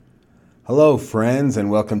Hello, friends,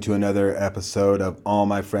 and welcome to another episode of All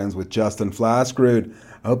My Friends with Justin Flaskrud.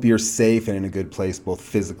 I hope you're safe and in a good place, both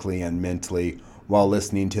physically and mentally, while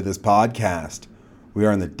listening to this podcast. We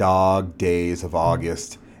are in the dog days of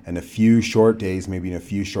August, and a few short days, maybe in a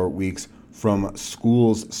few short weeks, from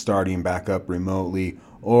schools starting back up remotely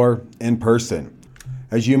or in person.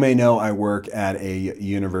 As you may know, I work at a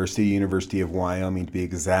University of Wyoming to be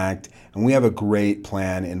exact, and we have a great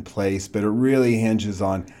plan in place, but it really hinges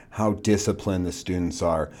on how disciplined the students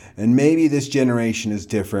are. And maybe this generation is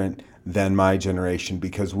different than my generation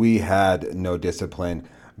because we had no discipline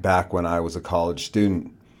back when I was a college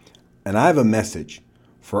student. And I have a message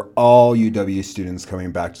for all UW students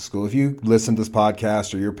coming back to school. If you listen to this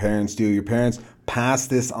podcast or your parents do, your parents pass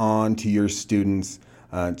this on to your students,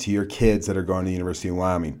 to your kids that are going to the University of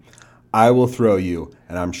Wyoming. I will throw you,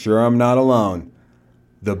 and I'm sure I'm not alone,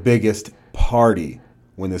 the biggest party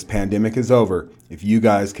when this pandemic is over if you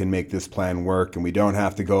guys can make this plan work and we don't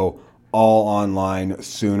have to go all online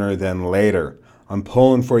sooner than later. I'm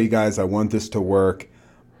pulling for you guys. I want this to work,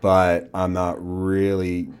 but I'm not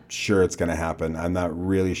really sure it's going to happen. I'm not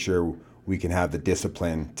really sure we can have the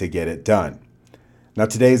discipline to get it done. Now,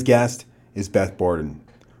 today's guest is Beth Borden.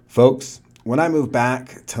 Folks, when I moved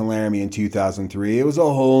back to Laramie in 2003, it was a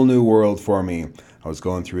whole new world for me. I was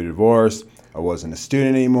going through a divorce, I wasn't a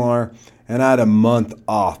student anymore, and I had a month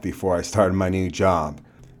off before I started my new job.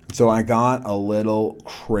 So I got a little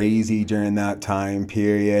crazy during that time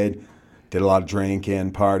period, did a lot of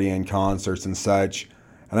drinking, partying, concerts and such.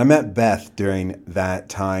 And I met Beth during that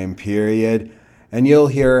time period, and you'll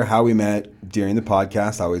hear how we met during the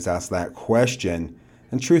podcast. I always ask that question.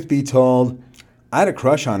 And truth be told, I had a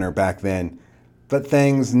crush on her back then, but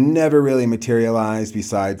things never really materialized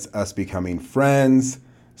besides us becoming friends.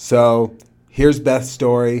 So here's Beth's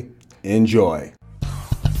story. Enjoy.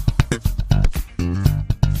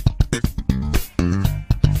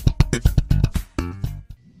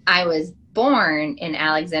 I was born in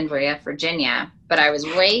Alexandria, Virginia, but I was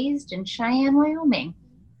raised in Cheyenne, Wyoming.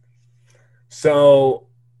 So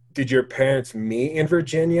did your parents meet in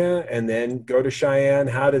Virginia and then go to Cheyenne?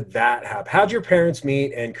 How did that happen? How did your parents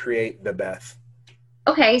meet and create the Beth?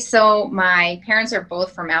 Okay, so my parents are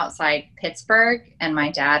both from outside Pittsburgh, and my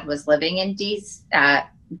dad was living in DC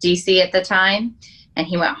at the time, and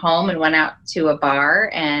he went home and went out to a bar,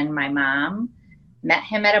 and my mom met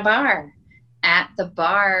him at a bar. At the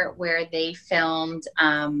bar where they filmed,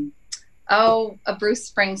 a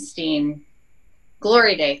Bruce Springsteen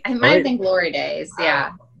Glory Days. It might have been Glory Days,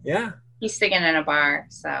 yeah. Yeah. He's singing in a bar,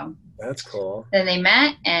 so. That's cool. Then they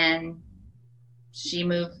met, and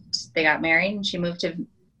they got married, and she moved to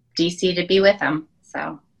DC to be with him.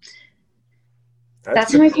 So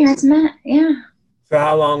that's how my parents met, yeah. So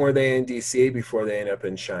how long were they in DC before they ended up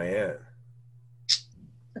in Cheyenne?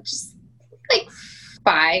 Just like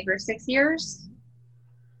 5 or 6 years.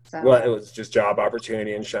 So. Well, it was just job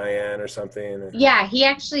opportunity in Cheyenne or something? Yeah, he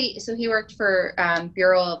worked for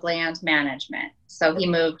Bureau of Land Management. So he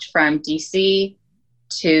moved from DC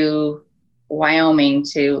to Wyoming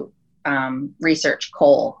to research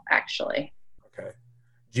coal, actually. Okay.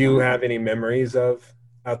 Do you have any memories of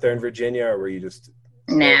out there in Virginia, or were you just...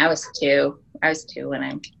 Nah, I was 2. I was 2 when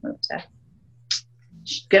I moved to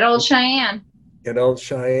good old Cheyenne. Good old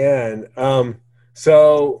Cheyenne.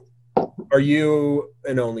 So are you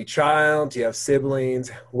an only child? Do you have siblings?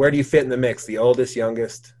 Where do you fit in the mix? The oldest,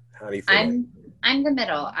 youngest? How do you fit? I'm the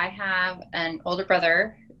middle. I have an older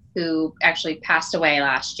brother who actually passed away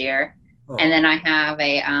last year. Oh. And then I have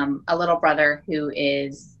a little brother who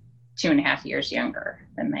is 2.5 years younger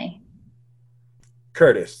than me.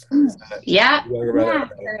 Curtis. Yeah. Younger brother? Yeah,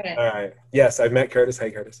 Curtis. All right. Yes, I've met Curtis. Hey,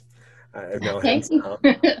 Curtis. I've known him.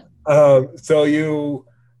 So you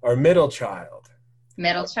are middle child.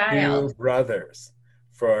 Middle child. 2 brothers.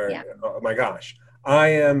 Oh my gosh. I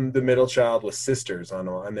am the middle child with sisters. I'm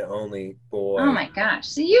the only boy. Oh my gosh.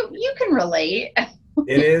 So you can relate.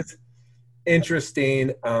 It is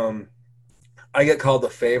interesting. I get called the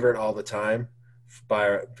favorite all the time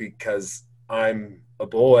because I'm a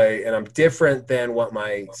boy and I'm different than what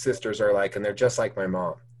my sisters are like, and they're just like my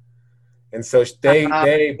mom. And so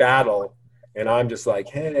they battle, and I'm just like,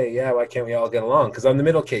 hey, yeah, why can't we all get along? Because I'm the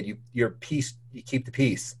middle kid. You keep the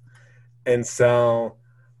peace. And so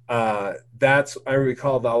I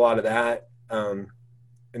recall a lot of that. And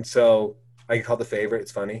so I get called the favorite.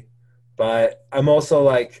 It's funny. But I'm also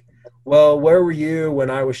like, well, where were you when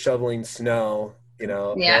I was shoveling snow?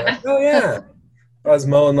 Yeah. Like, oh, yeah. I was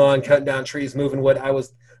mowing lawn, cutting down trees, moving wood. I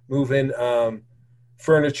was moving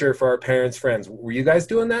furniture for our parents' friends. Were you guys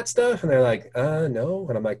doing that stuff? And they're like, no.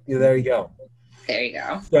 And I'm like, yeah, there you go. There you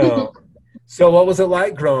go. So what was it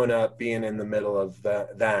like growing up being in the middle of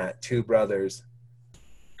that two brothers?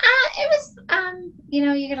 It was,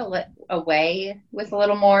 you get away with a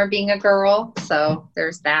little more being a girl. So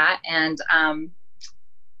there's that. And,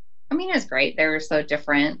 it was great. They were so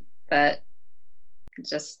different, but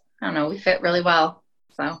just, I don't know, we fit really well.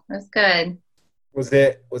 So it was good. Was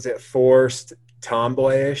it forced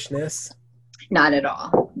tomboyishness? Not at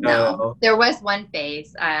all. No. No. There was one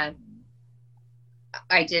phase.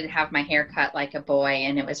 I did have my hair cut like a boy,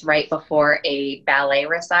 and it was right before a ballet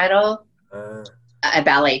recital, a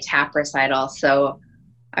ballet tap recital. So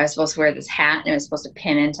I was supposed to wear this hat, and it was supposed to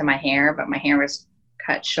pin into my hair, but my hair was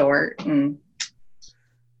cut short, and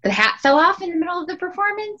the hat fell off in the middle of the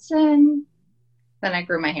performance, and then I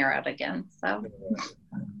grew my hair out again. So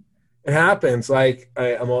it happens. Like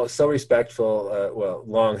I'm so respectful.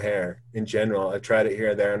 Long hair in general. I tried it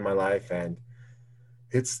here and there in my life, and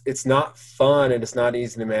it's not fun, and it's not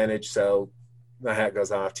easy to manage. So my hat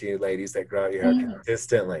goes off to you ladies that grow out your hair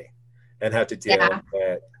consistently and have to deal with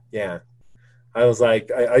it. Yeah. I was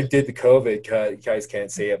like, I did the COVID cut. You guys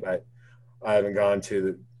can't see it, but I haven't gone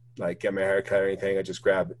to get my hair cut or anything. I just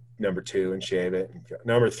grab number 2 and shave it.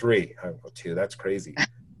 Number 3, I go 2. That's crazy.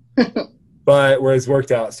 But where it's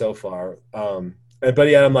worked out so far. But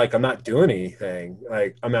yeah, I'm like, I'm not doing anything.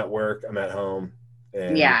 Like I'm at work, I'm at home.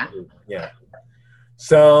 And yeah.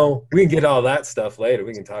 So we can get all that stuff later.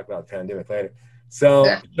 We can talk about the pandemic later.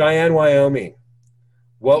 So Cheyenne, Wyoming,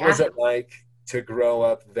 what was it like to grow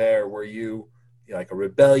up there? Were you like a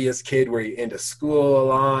rebellious kid? Were you into school a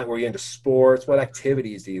lot? Were you into sports? What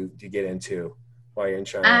activities do you get into while you're in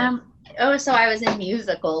Cheyenne? So I was in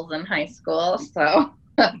musicals in high school. So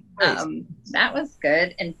that was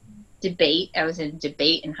good. And debate. I was in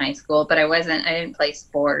debate in high school, but I didn't play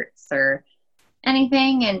sports or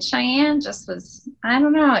anything. And Cheyenne just was, I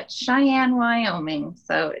don't know, it's Cheyenne, Wyoming.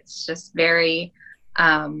 So it's just very,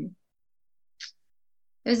 it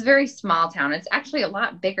was a very small town. It's actually a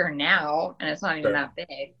lot bigger now, and it's not even that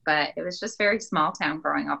big, but it was just very small town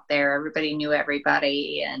growing up there. Everybody knew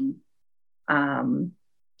everybody. And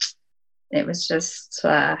it was just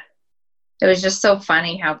so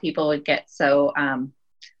funny how people would get so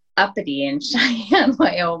uppity in Cheyenne,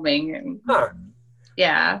 Wyoming.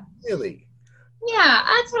 Yeah. Really? Yeah,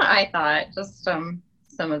 that's what I thought. Just some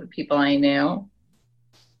of the people I knew,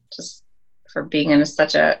 just for being in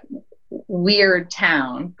such a weird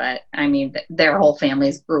town. But I mean, their whole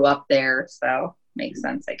families grew up there, so makes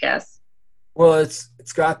sense, I guess. Well, it's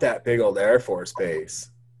got that big old Air Force base.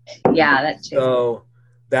 Yeah, that too. So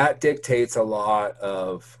that dictates a lot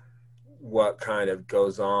of what kind of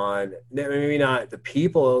goes on. Maybe not the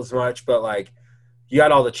people as much, but like you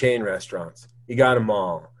got all the chain restaurants, you got a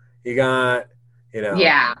mall, you got.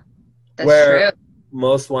 Yeah, that's where true.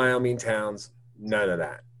 Most Wyoming towns, none of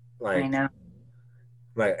that. I know.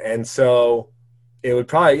 And so it would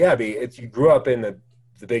probably, be if you grew up in the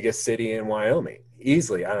biggest city in Wyoming,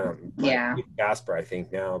 easily. I don't know. Yeah. Jasper, I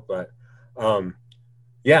think now, but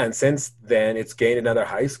and since then it's gained another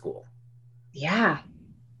high school. Yeah.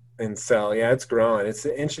 And so it's growing. It's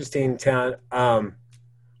an interesting town.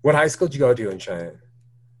 What high school did you go to in Cheyenne?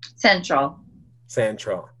 Central.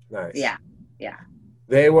 Nice. Yeah.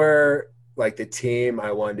 They were like the team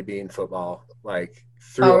I wanted to be in football. Like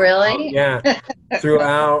oh, really?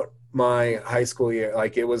 Throughout my high school year,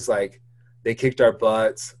 like it was like they kicked our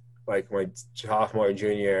butts like my sophomore and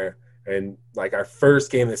junior year, and like our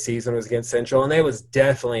first game of the season was against Central, and it was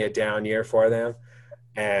definitely a down year for them,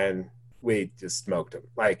 and we just smoked them.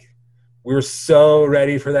 Like we were so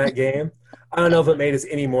ready for that game. I don't know if it made us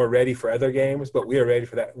any more ready for other games, but we were ready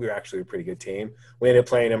for that. We were actually a pretty good team. We ended up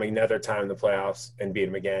playing them another time in the playoffs and beat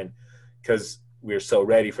them again because we were so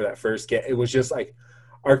ready for that first game. It was just like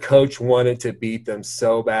our coach wanted to beat them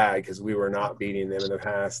so bad because we were not beating them in the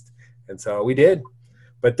past. And so we did.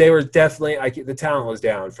 But they were definitely the talent was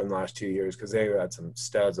down from the last 2 years because they had some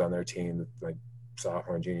studs on their team, like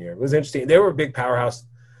sophomore and junior year. It was interesting. They were a big powerhouse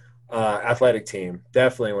athletic team,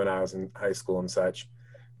 definitely when I was in high school and such.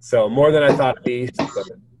 So more than I thought it'd be, but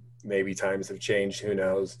maybe times have changed. Who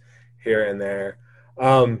knows? Here and there.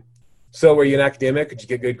 So were you an academic? Did you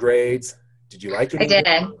get good grades? Did you like it?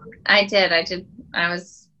 I did.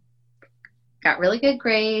 Got really good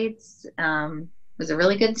grades. Was a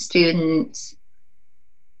really good student.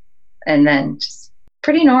 And then just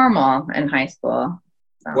pretty normal in high school.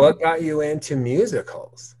 So. What got you into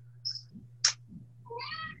musicals?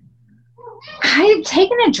 I had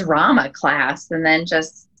taken a drama class and then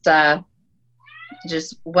just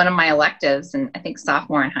one of my electives, and I think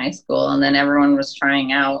sophomore in high school, and then everyone was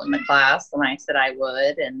trying out in the class, and I said I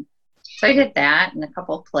would, and so I did that and a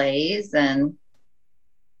couple plays, and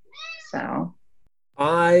So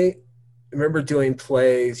I remember doing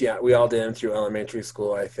plays. Yeah, we all did them through elementary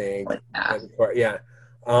school, I think. Yeah.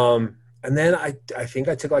 And then I think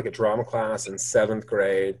I took like a drama class in 7th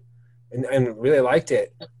grade and really liked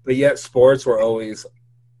it. But yet sports were always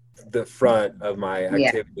the front of my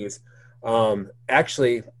activities.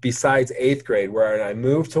 Actually, besides 8th grade, where I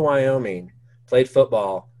moved to Wyoming, played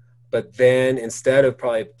football, but then instead of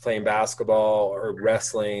probably playing basketball or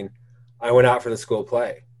wrestling, I went out for the school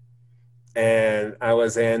play. And I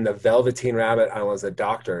was in the Velveteen Rabbit. I was a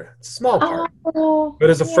doctor, small part. Oh, But it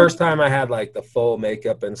was the first time I had like the full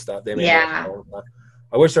makeup and stuff. They made I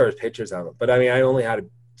wish there was pictures of it, but I mean, I only had a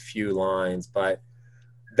few lines. But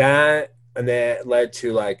that and that led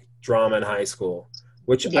to like drama in high school,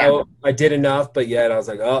 which I did enough, but yet I was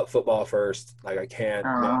like, oh, football first. Like I can't.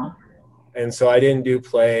 And so I didn't do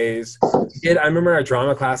plays. I remember our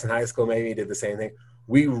drama class in high school maybe did the same thing.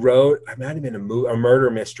 We wrote, I might have been a murder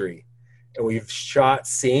mystery, and we've shot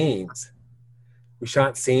scenes. We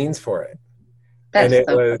shot scenes for it. That's and it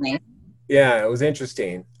so was funny. Yeah, it was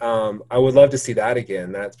interesting. I would love to see that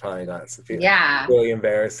again. That's probably not really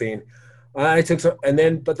embarrassing. I took some, and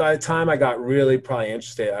then, but by the time I got really probably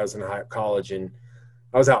interested, I was in college and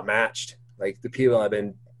I was outmatched. Like the people have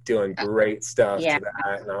been doing great stuff to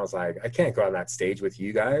that, and I was like, I can't go on that stage with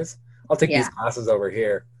you guys. I'll take these classes over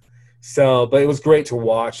here. So, but it was great to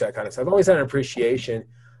watch that kind of stuff. I've always had an appreciation.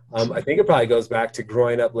 I think it probably goes back to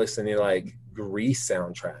growing up listening to like Grease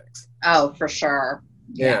soundtracks. Oh, for sure.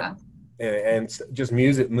 Yeah. And just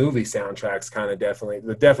movie soundtracks kind of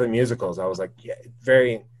definitely musicals. I was like,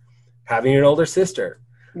 having an older sister.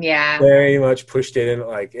 Yeah. Very much pushed it in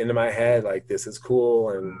like into my head, like this is cool.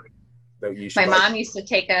 And that you should. My mom used to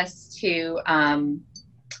take us to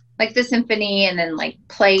like the symphony and then like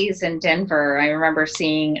plays in Denver. I remember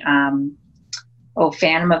seeing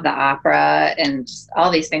Phantom of the Opera and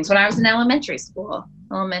all these things when I was in elementary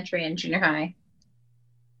and junior high.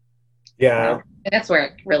 Yeah. So that's where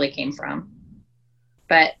it really came from.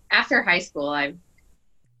 But after high school, I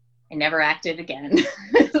never acted again.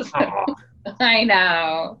 I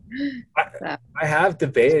know. I have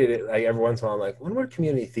debated it like every once in a while. I'm like, wonder what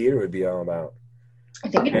community theater would be all about. I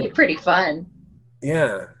think it'd be pretty fun.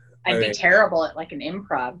 Yeah. I'd be terrible at like an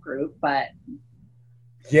improv group, but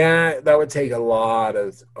yeah, that would take a lot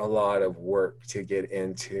of work to get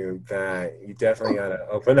into that. You definitely got to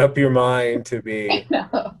open up your mind to be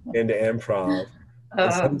into improv.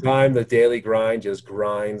 And sometimes the daily grind just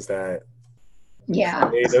grinds that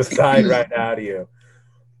side right out of you.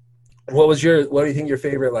 What do you think your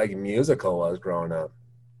favorite like musical was growing up?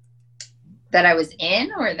 That I was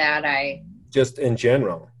in, or that I just in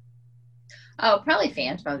general? Oh, probably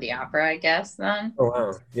Phantom of the Opera, I guess then. Oh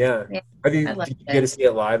wow. Yeah. Did you get to see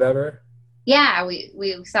it live ever? Yeah,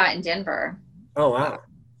 we saw it in Denver. Oh wow.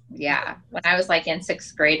 Yeah. When I was like in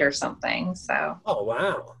 6th grade or something. So oh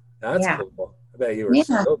wow. That's cool. I bet you were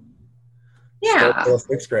so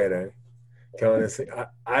 6th grader. Going to see.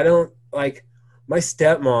 I don't like my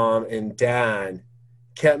stepmom and dad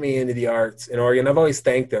kept me into the arts in Oregon. I've always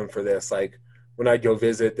thanked them for this. Like when I'd go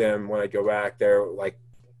visit them, when I'd go back there, like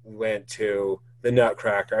went to the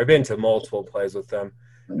Nutcracker. I've been to multiple plays with them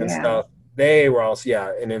and stuff. They were also,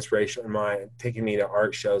 an inspiration of mine, taking me to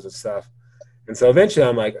art shows and stuff. And so eventually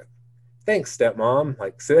I'm like, thanks, stepmom.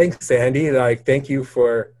 Like, thanks, Sandy. Like, thank you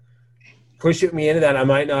for pushing me into that. I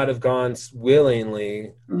might not have gone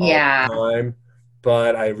willingly all the time,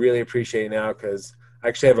 but I really appreciate it now because I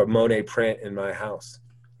actually have a Monet print in my house.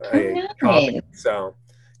 So,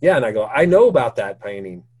 and I go, I know about that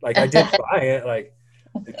painting. Like, I did buy it. Like,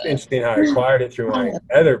 it's interesting how I acquired it through my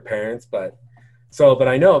other parents, but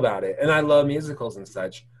I know about it, and I love musicals and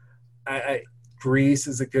such. Grease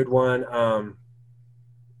is a good one,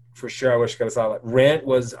 for sure. I wish I could have saw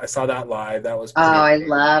it. I saw that live. That was I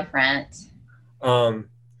love Rent.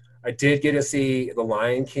 I did get to see The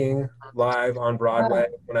Lion King live on Broadway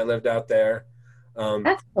when I lived out there.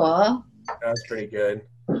 That's cool. That was pretty good.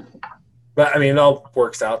 But I mean, it all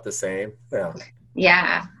works out the same.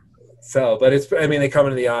 Yeah. So, but they come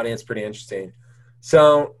into the audience pretty interesting.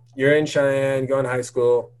 So you're in Cheyenne, going to high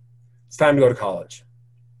school. It's time to go to college.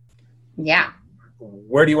 Yeah.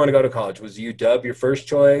 Where do you want to go to college? Was UW your first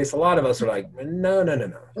choice? A lot of us are like, no.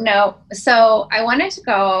 No. So I wanted to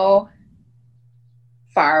go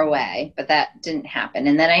far away, but that didn't happen.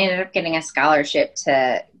 And then I ended up getting a scholarship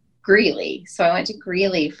to Greeley. So I went to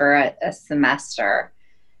Greeley for a semester.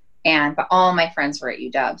 But all my friends were at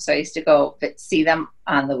UW. So I used to go see them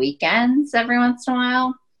on the weekends every once in a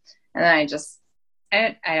while. And then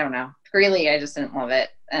I don't know. Greeley, I just didn't love it.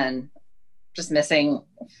 And just missing,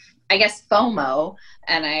 I guess, FOMO.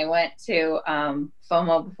 And I went to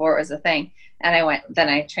FOMO before it was a thing. And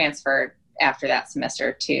I transferred after that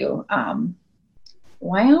semester to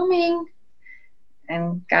Wyoming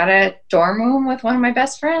and got a dorm room with one of my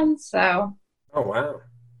best friends. So. Oh, wow.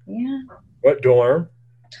 Yeah. What dorm?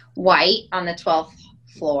 White on the 12th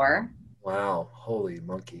floor. Wow. Holy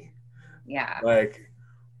monkey. Yeah. Like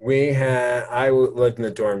I lived in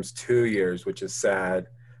the dorms 2 years, which is sad.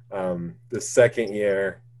 The second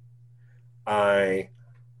year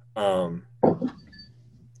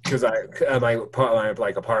because my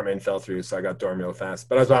apartment fell through, so I got dorm real fast,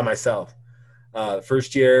 but I was by myself.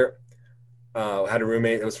 First year, had a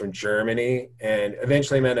roommate that was from Germany, and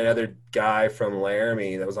eventually met another guy from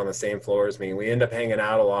Laramie that was on the same floor as me. We ended up hanging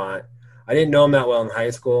out a lot. I didn't know him that well in high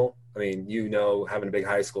school. I mean, having a big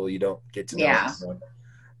high school, you don't get to know everyone.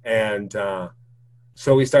 And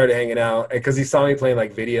so we started hanging out because he saw me playing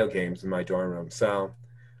like video games in my dorm room. So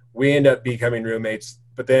we ended up becoming roommates.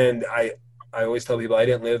 But then I always tell people I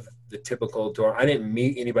didn't live the typical dorm. I didn't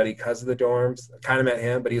meet anybody because of the dorms. I kind of met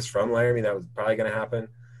him, but he was from Laramie. That was probably going to happen.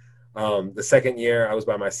 The second year I was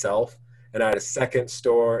by myself, and I had a second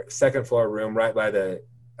floor room right by the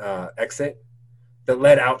exit that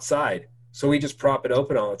led outside. So we just prop it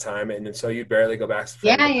open all the time, and so you barely go back.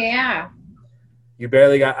 Yeah. You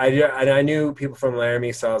barely got. I knew people from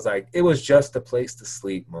Laramie, so I was like, it was just a place to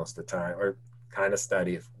sleep most of the time, or kind of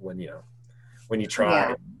study when you try.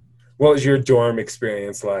 Yeah. What was your dorm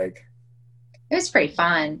experience like? It was pretty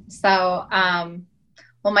fun. So,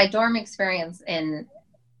 my dorm experience in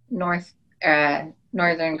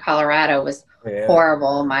northern Colorado was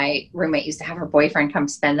horrible. My roommate used to have her boyfriend come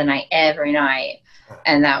spend the night every night,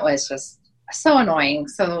 and that was just so annoying.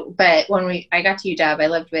 So, but when I got to UW, I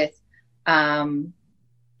lived with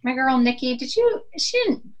my girl Nikki. I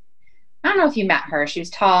don't know if you met her. She was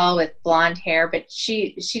tall with blonde hair, but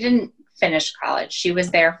she didn't finish college. She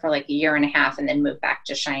was there for like a year and a half and then moved back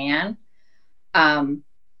to Cheyenne.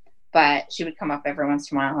 But she would come up every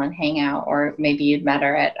once in a while and hang out, or maybe you'd met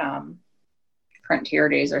her at Frontier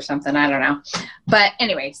Days or something. I don't know. But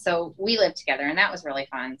anyway, so we lived together, and that was really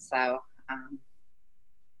fun. So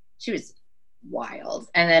she was wild.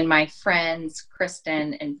 And then my friends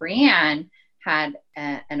Kristen and Brianne had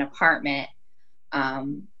an apartment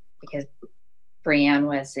because Brianne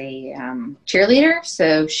was a cheerleader,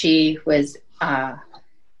 so she was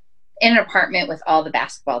in an apartment with all the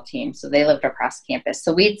basketball teams. So they lived across campus.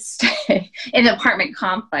 So we'd stay in the apartment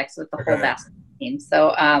complex with the whole basketball team.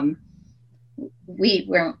 So we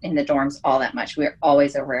weren't in the dorms all that much. We were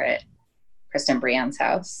always over at Kristen and Brianne's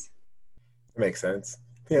house. Makes sense.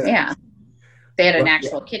 Yeah. They had an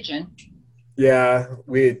actual kitchen. Yeah,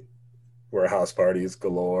 we were house parties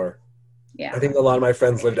galore. Yeah. I think a lot of my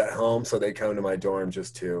friends lived at home, so they come to my dorm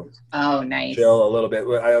just to chill a little bit.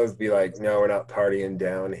 I always be like, no, we're not partying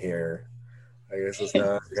down here. I guess it's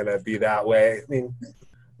not going to be that way. I mean,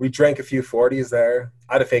 we drank a few 40s there.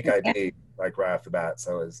 I had a fake ID like right off the bat,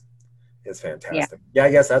 so it's fantastic. Yeah,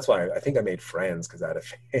 I guess that's why I think I made friends, because I had a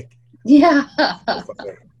fake. Yeah.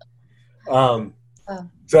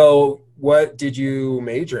 So what did you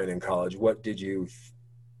major in college? What inspired?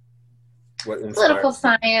 Political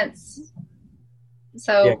science.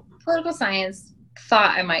 So political science,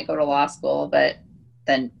 thought I might go to law school, but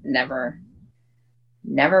then never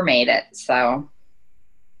made it. So,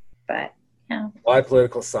 but yeah. Why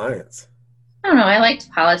political science? I don't know. I liked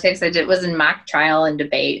politics. Was in mock trial and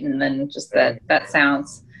debate, and then just that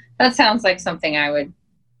sounds like something I would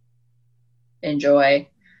enjoy.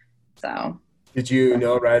 So. Did you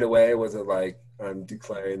know right away? Was it like, I'm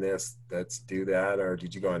declaring this, let's do that? Or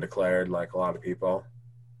did you go undeclared like a lot of people?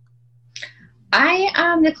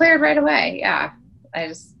 I declared right away. Yeah. I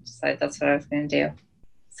just decided that's what I was going to do.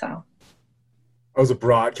 So. I was a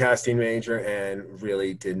broadcasting major and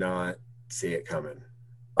really did not see it coming.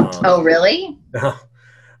 Oh, really? No.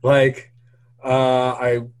 Like,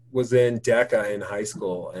 I was in DECA in high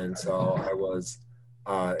school, and so I was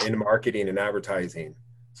in marketing and advertising.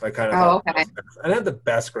 So I kind of I had the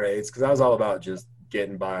best grades because I was all about just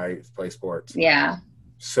getting by, play sports. Yeah.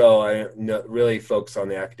 So I didn't really focus on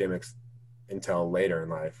the academics until later in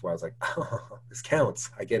life, where I was like, oh, this counts.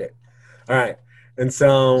 I get it. All right. And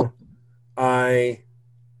so I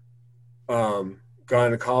got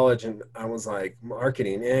into college, and I was like,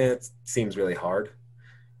 marketing, it seems really hard.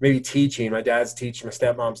 Maybe teaching. My dad's teacher, my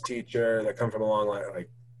stepmom's teacher. That come from a long line. Like,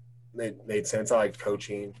 they made sense. I liked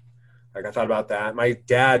coaching. Like, I thought about that. My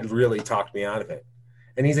dad really talked me out of it.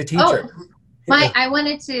 And he's a teacher.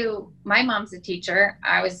 Oh, my mom's a teacher.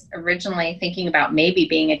 I was originally thinking about maybe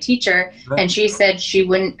being a teacher, and she said she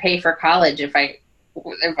wouldn't pay for college if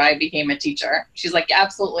I became a teacher. She's like,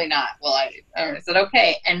 absolutely not. Well, I said,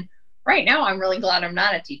 okay. And right now I'm really glad I'm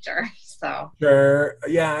not a teacher. So Sure.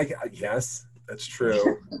 Yeah. Yes, that's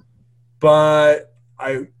true. But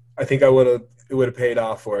I think it would have paid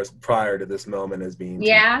off for us prior to this moment as being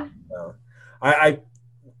yeah. so, I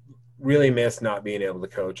really miss not being able to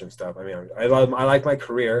coach and stuff. I mean, I like my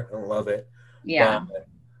career. I don't love it. Yeah.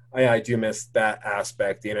 But I do miss that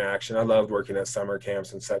aspect, the interaction. I loved working at summer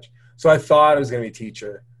camps and such. So I thought I was going to be a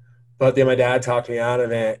teacher. But then my dad talked me out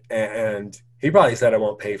of it, and he probably said, I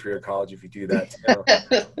won't pay for your college if you do that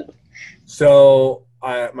too. So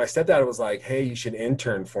my stepdad was like, hey, you should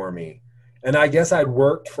intern for me. And I guess I'd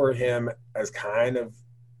worked for him as kind of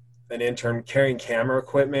an intern carrying camera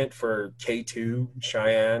equipment for K2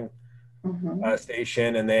 Cheyenne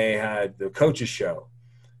station, and they had the coaches show.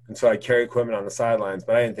 And so I carry equipment on the sidelines,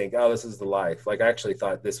 but I didn't think, oh, this is the life. Like, I actually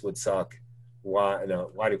thought this would suck. Why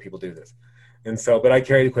do people do this? And so, but I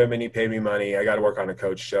carried equipment. He paid me money. I got to work on a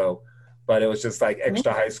coach show, but it was just like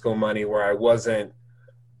extra high school money where I wasn't,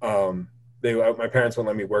 my parents wouldn't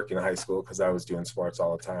let me work in high school because I was doing sports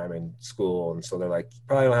all the time in school. And so they're like, you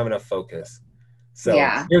probably don't have enough focus. So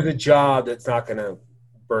here's a job that's not going to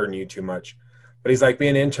burden you too much. But he's like, be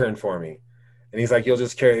an intern for me. And he's like, you'll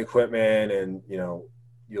just carry equipment and,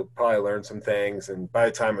 you'll probably learn some things. And by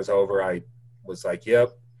the time it was over, I was like,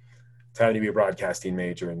 yep, time to be a broadcasting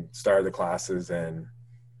major, and started the classes. And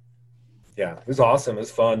yeah, it was awesome. It was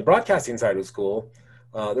fun. The broadcasting side was cool.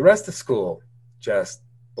 The rest of school just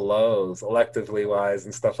blows, electively wise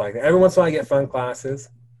and stuff like that. Every once in a while I get fun classes.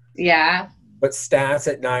 Yeah. But stats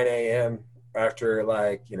at 9 a.m. after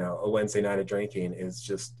a Wednesday night of drinking is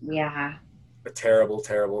just a terrible,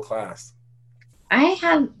 terrible class. I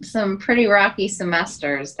had some pretty rocky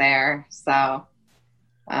semesters there. So,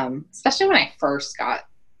 especially when I first got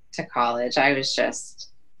to college, I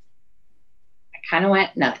kind of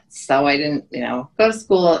went nuts. So I didn't,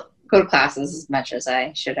 go to classes as much as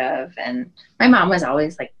I should have. And my mom was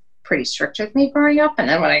always like pretty strict with me growing up. And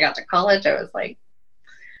then when I got to college, I was like,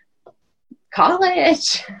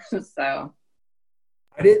 college. So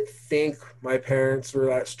I didn't think my parents were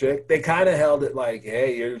that strict. They kind of held it like,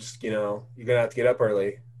 hey, you're just, you're going to have to get up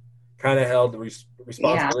early. Kind of held the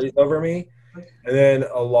responsibilities over me. And then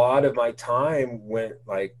a lot of my time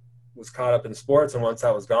was caught up in sports. And once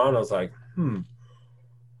that was gone, I was like, I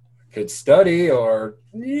could study, or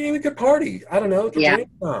we could party. I don't know. Drink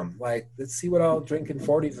some. Let's see what all drinking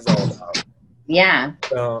 40s is all about. Yeah.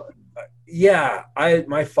 So,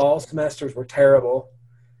 my fall semesters were terrible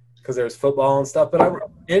because there was football and stuff, but I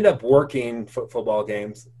ended up working football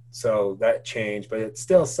games, so that changed, but it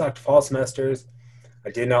still sucked. Fall semesters,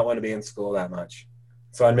 I did not want to be in school that much,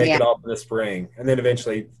 so I'd make it all for the spring, and then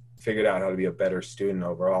eventually figured out how to be a better student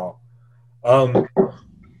overall.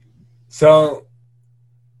 So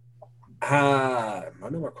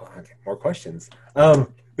more questions.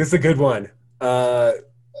 This is a good one. You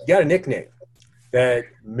got a nickname that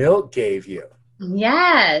Milk gave you.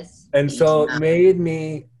 Yes. And so it made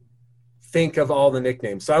me think of all the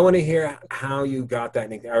nicknames. So I want to hear how you got that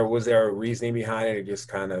nickname, or was there a reasoning behind it, or just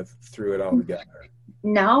kind of threw it all together?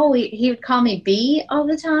 No, he would call me B all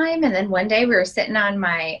the time. And then one day we were sitting on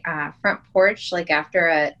my front porch,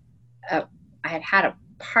 after I had a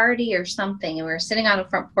party or something, and we were sitting on the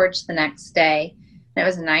front porch the next day. And it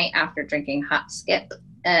was a night after drinking hot skip.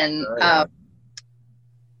 And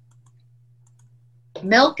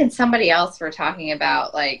Milk and somebody else were talking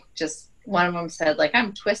about just one of them said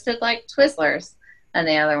I'm twisted like Twizzlers, and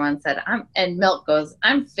the other one said and Milk goes,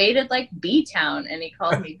 I'm faded like B-Town, and he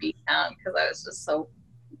called me B-Town because I was just so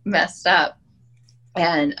messed up.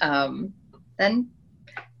 And then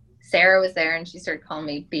Sarah was there and she started calling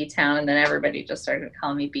me B-Town, and then everybody just started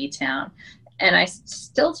calling me B-Town. And I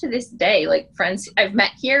still to this day, friends I've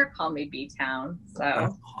met here call me B-Town. So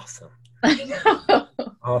that's awesome. I know.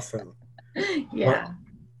 Awesome. Yeah.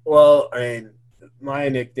 Well, I mean, my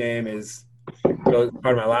nickname is part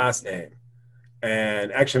of my last name.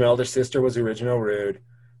 And actually, my older sister was the original Rude.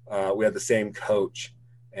 We had the same coach,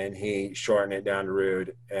 and he shortened it down to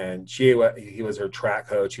Rude. And he was her track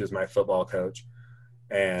coach. He was my football coach.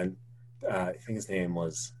 And I think his name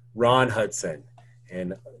was Ron Hudson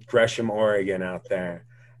in Gresham, Oregon, out there.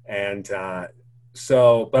 And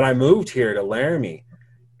but I moved here to Laramie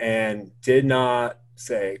and did not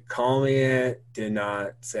say, call me it, did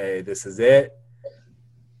not say, this is it.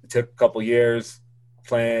 It took a couple years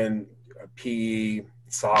playing PE,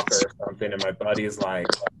 soccer or something, and my buddy's like,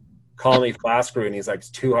 call me Flask-Rude, and he's like, it's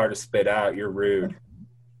too hard to spit out, you're rude.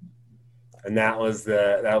 And that was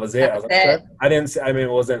it. I was like, I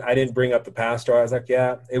didn't bring up the pastor. I was like,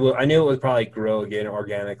 I knew it would probably grow again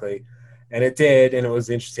organically, and it did, and it was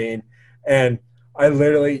interesting. And I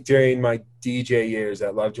literally, during my DJ years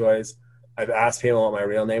at Lovejoy's, I've asked people what my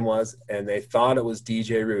real name was, and they thought it was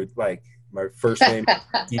DJ Rude. Like my first name,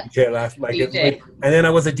 DJ, last like DJ. it, and then I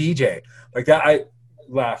was a DJ. Like that, I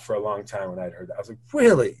laughed for a long time when I'd heard that. I was like,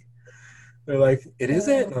 really? They're like, it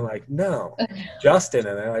isn't? And I'm like, no, Justin.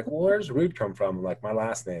 And they're like, well, where's Rude come from? I'm like, my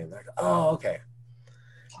last name. They're like, oh, okay.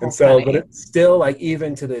 And so, funny. but it's still like,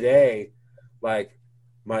 even to the day, like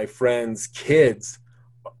my friends' kids,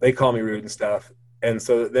 they call me Rude and stuff. And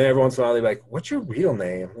so then every once in a while they're like, what's your real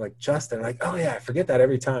name? I'm like, Justin. I'm like, oh yeah, I forget that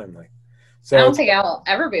every time. Like, so I don't think I'll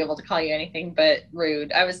ever be able to call you anything but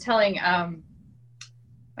Rude. I was telling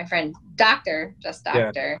my friend Doctor that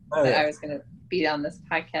I was going to be on this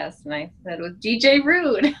podcast, and I said it was DJ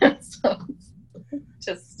Rude.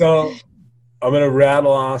 So I'm going to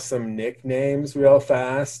rattle off some nicknames real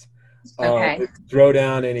fast. Okay. Throw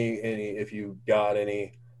down any if you got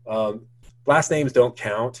any. Last names don't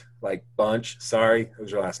count, like Bunch. Sorry, it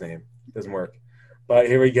was your last name. Doesn't work. But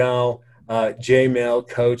here we go. J Mill,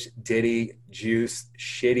 Coach, Diddy, Juice,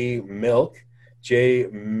 Shitty, Milk. J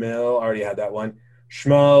Mill, already had that one.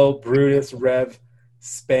 Schmo, Brutus, Rev,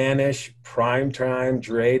 Spanish, Primetime,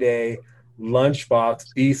 Dre Day, Lunchbox,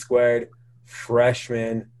 B Squared,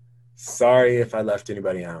 Freshman. Sorry if I left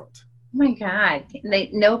anybody out. Oh my God.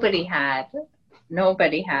 Nobody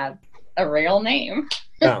had a real name.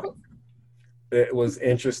 No. It was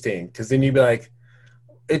interesting because then you'd be like,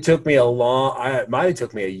 it took me it might have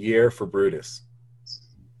took me a year for Brutus.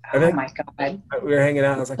 And Oh my God. we were hanging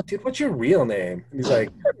out. And I was like, dude, what's your real name? And he's like,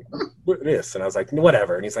 Brutus. And I was like,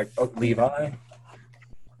 whatever. And he's like, oh, Levi. I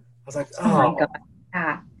was like, Oh my God.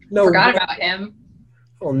 Yeah. no, Forgot about him.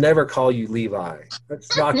 I'll never call you Levi.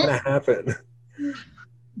 That's not going to happen.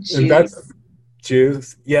 Juice. And that's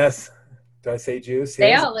Juice. Yes. Did I say Juice? They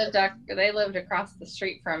Yes. all lived across the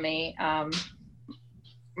street from me.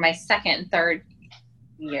 My second and third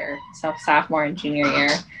year, so sophomore and junior year,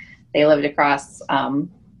 they lived across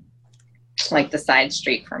like the side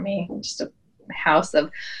street from me. Just a house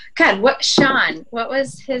of Sean. What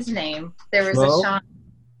was his name? There was Schmo? a Sean.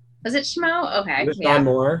 Was it Schmo? Okay. Was it Yeah. Sean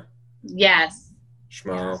Moore? Yes.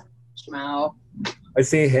 Schmo. Schmo. I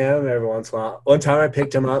see him every once in a while. One time I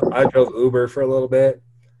picked him up. I drove Uber for a little bit.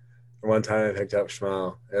 And one time I picked up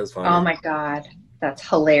Schmo. It was fun. Oh my God. That's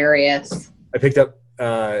hilarious. I picked up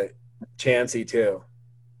Chansey too.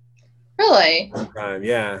 Really? One time,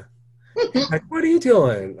 yeah. Like, what are you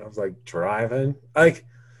doing? I was like, driving. Like,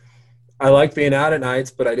 I liked being out at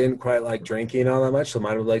nights, but I didn't quite like drinking all that much. So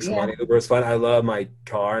mine was like some money. Uber was fun. I love my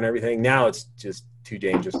car and everything. Now it's just too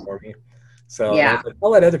dangerous for me. So Yeah.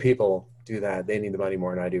 I'll let other people do that. They need the money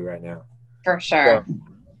more than I do right now. For sure. So,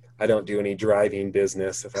 I don't do any driving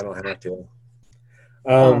business if I don't have to.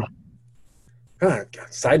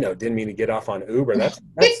 Side note, didn't mean to get off on Uber. That's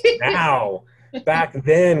now. Back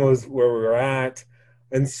then was where we were at.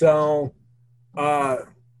 And so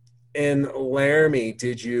in Laramie,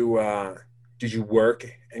 did you work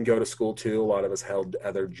and go to school too? A lot of us held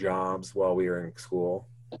other jobs while we were in school.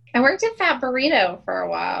 I worked at Fat Burrito for a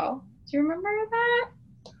while. Do you remember that?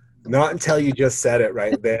 Not until you just said it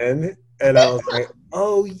right then. And I was like,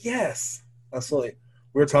 oh, yes. Absolutely.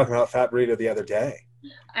 We were talking about Fat Burrito the other day.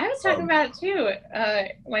 I was talking about it too.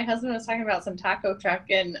 My husband was talking about some taco truck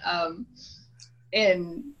in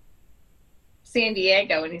San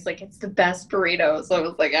Diego, and he's like, it's the best burrito. So I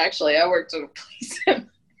was like, actually, I worked at a place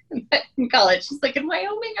in college. He's like, in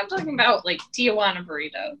Wyoming, I'm talking about like Tijuana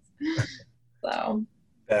burritos. So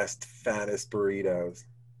Best, fattest burritos.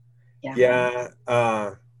 yeah.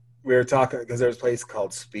 Yeah. We were talking because there's a place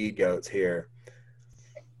called Speed Goats here.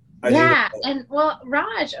 And well,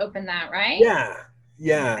 Raj opened that, right?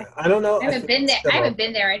 Yeah. I don't know. I haven't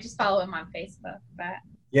been there. I just follow him on Facebook, but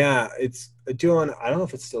yeah, it's doing. I don't know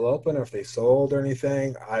if it's still open or if they sold or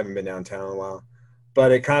anything. I haven't been downtown in a while,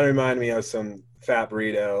 but it kind of reminded me of some Fat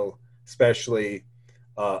Burrito, especially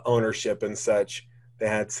ownership and such. They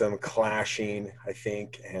had some clashing, I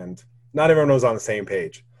think, and not everyone was on the same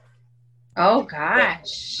page. oh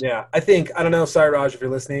gosh. Yeah, I don't know. Sorry, Raj, if you're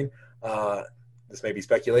listening. This may be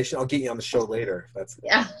speculation. I'll get you on the show later if that's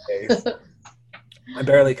Yeah. the case. I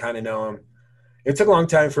barely kind of know him. It took a long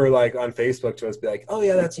time for like on Facebook to us be like, oh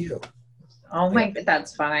yeah, that's you. Oh my god,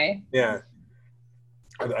 that's funny. Yeah.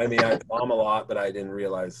 I mean, I saw him a lot, but I didn't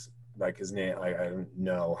realize like his name. I didn't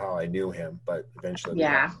know how I knew him, but eventually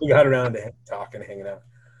we got around to talking, hanging out.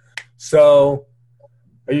 So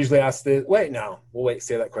I usually ask we'll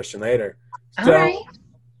say that question later. All So, right.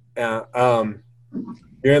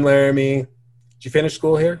 You're in Laramie. Did you finish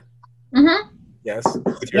school here? Mm-hmm. Yes.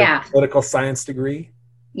 With your political science degree?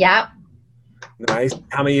 Yep. Nice.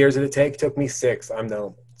 How many years did it take? It took me 6. I'm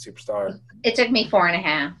no superstar. It took me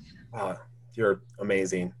 4.5. You're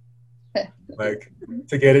amazing. like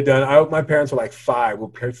to get it done. My parents were like 5. We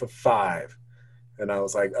paid for 5. And I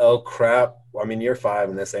was like, oh crap. I mean, you're 5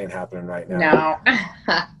 and this ain't happening right now.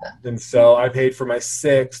 No. And so I paid for my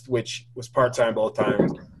 6th, which was part-time both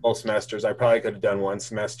times, both semesters. I probably could have done one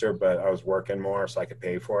semester, but I was working more so I could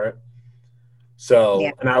pay for it. So,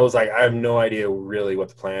 Yeah. and I was like, I have no idea really what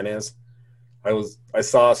the plan is. I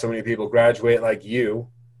saw so many people graduate like you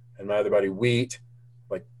and my other buddy Wheat,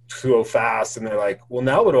 like so fast. And they're like, well,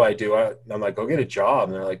 now what do I do? I'm like, go get a job.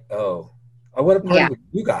 And they're like, oh, I want to party with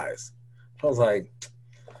you guys. I was like,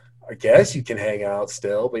 I guess you can hang out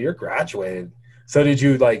still, but you're graduated. So did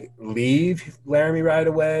you like leave Laramie right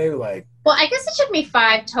away? Like, Well, I guess it took me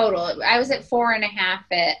 5 total. I was at 4.5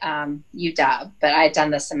 at UW, but I had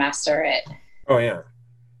done the semester at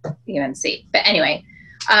UNC. But anyway,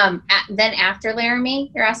 then after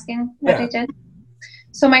Laramie, you're asking what I did?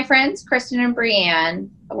 So my friends, Kristen and Brianne,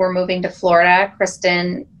 were moving to Florida.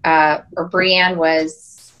 Kristen, or Brianne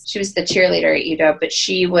she was the cheerleader at UW, but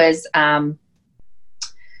she was going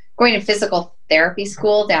to physical therapy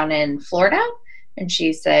school down in Florida. And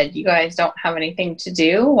she said, you guys don't have anything to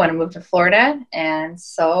do, want to move to Florida? And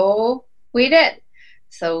so we did.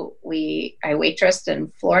 So I waitressed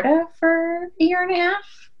in Florida for a year and a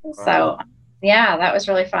half. Wow. So yeah, that was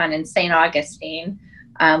really fun in St. Augustine,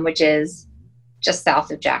 which is just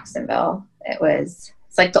south of Jacksonville. It's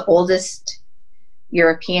like the oldest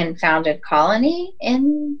European founded colony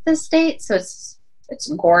in the state. So it's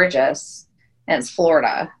gorgeous, and it's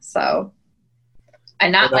Florida. So,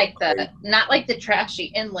 and not like the trashy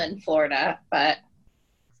inland Florida, but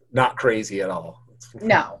not crazy at all.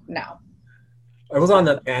 No. I was on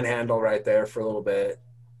the Panhandle right there for a little bit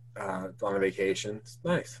on a vacation. It's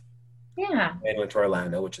nice. Yeah. And went to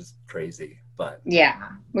Orlando, which is crazy, but yeah,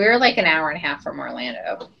 we were like an hour and a half from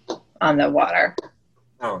Orlando on the water.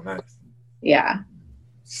 Oh, nice. Yeah.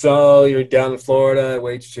 So you're down in Florida,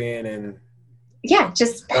 waitressing, and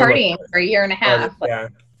just partying for a year and a half. Yeah.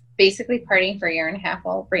 Basically partying for a year and a half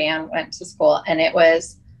while Brianne went to school, and it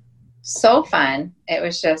was so fun. It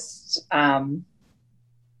was just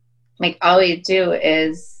like all we do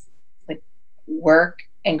is like work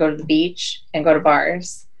and go to the beach and go to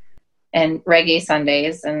bars and reggae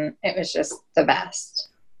Sundays, and it was just the best.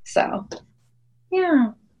 So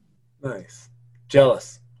yeah. Nice.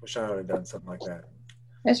 Jealous. Wish I would have done something like that.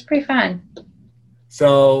 It was pretty fun.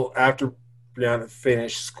 So after Brianna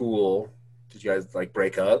finished school, did you guys like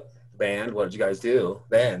break up? Band? What did you guys do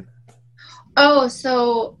then? Oh,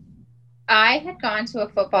 so I had gone to a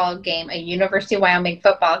football game, a University of Wyoming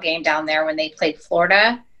football game down there when they played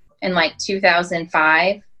Florida in like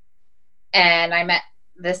 2005. And I met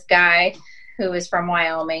this guy who was from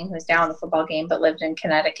Wyoming, who was down at the football game, but lived in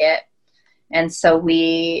Connecticut. And so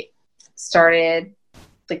we started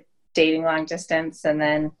like dating long distance. And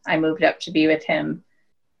then I moved up to be with him,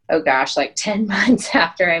 like 10 months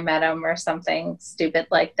after I met him or something stupid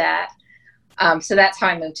like that. So that's how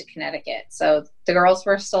I moved to Connecticut. So the girls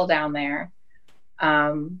were still down there.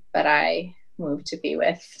 But I moved to be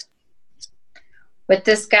with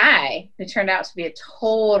this guy who turned out to be a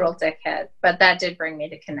total dickhead, but that did bring me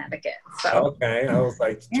to Connecticut. So okay. I was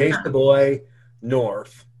like, chase the boy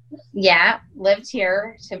north. Yeah. Lived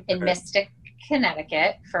here in Mystic,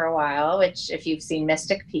 Connecticut for a while, which if you've seen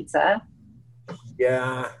Mystic Pizza.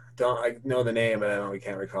 Yeah. I know the name, but we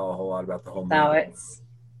can't recall a whole lot about the whole movie. So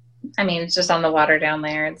it's just on the water down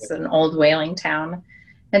there. It's an old whaling town.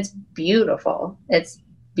 It's beautiful.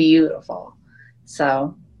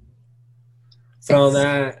 So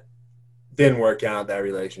that didn't work out, that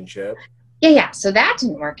relationship. Yeah. So that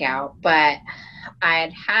didn't work out, but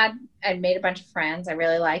I'd made a bunch of friends. I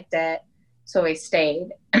really liked it. So I stayed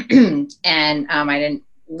and I didn't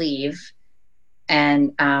leave.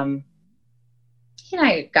 And he and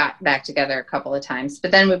I got back together a couple of times,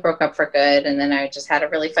 but then we broke up for good. And then I just had a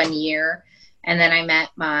really fun year. And then I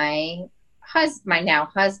met my now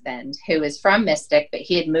husband, who is from Mystic, but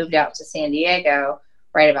he had moved out to San Diego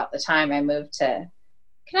right about the time I moved to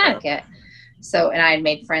Connecticut. So, and I had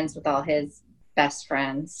made friends with all his best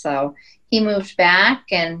friends. So he moved back,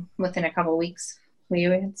 and within a couple of weeks,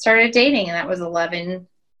 we started dating, and that was 11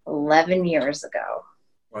 years ago.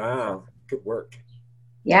 Wow. Good work.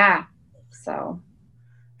 Yeah. So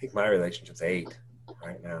I think my relationship's 8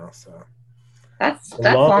 right now. So that's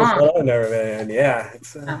long. I've never been in. Yeah.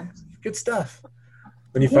 It's good stuff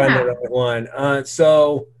when you find the right one.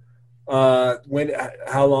 So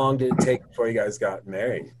how long did it take before you guys got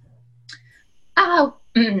married? Oh,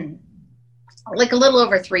 like a little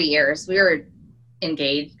over 3 years. We were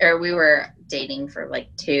engaged, or we were dating for like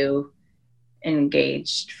 2,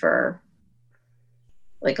 engaged for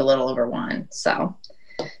like a little over 1. So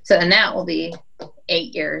So, and that will be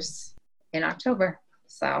 8 years in October.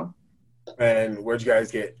 So. And where'd you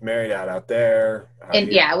guys get married out there?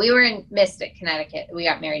 And yeah, we were in Mystic, Connecticut. We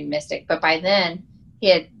got married in Mystic, but by then he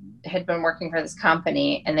had been working for this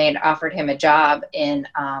company, and they had offered him a job in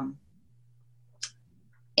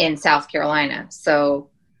South Carolina. So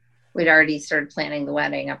we'd already started planning the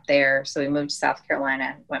wedding up there. So we moved to South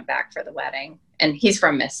Carolina, went back for the wedding, and he's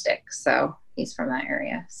from Mystic, so he's from that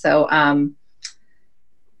area. So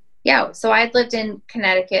yeah, so I had lived in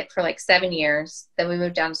Connecticut for like 7 years. Then we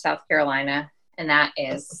moved down to South Carolina, and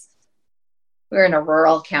we're in a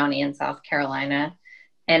rural county in South Carolina,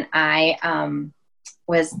 and I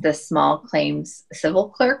was the small claims civil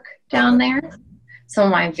clerk down there. So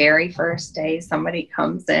my very first day, somebody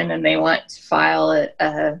comes in and they want to file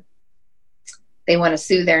they want to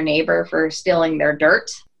sue their neighbor for stealing their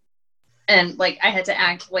dirt. And like, I had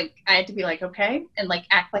to be like, okay. And like,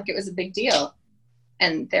 act like it was a big deal.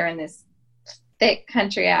 And they're in this thick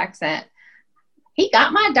country accent. He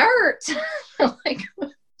got my dirt. Like,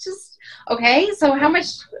 just, okay. So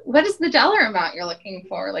what is the dollar amount you're looking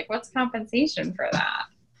for? Like, what's compensation for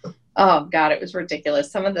that? Oh God, it was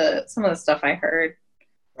ridiculous. Some of the stuff I heard.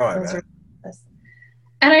 Oh, I bet.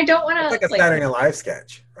 And I don't want to. It's like a Saturday Night Live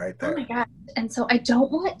sketch right there. Oh my God. And so I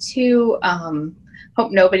don't want to,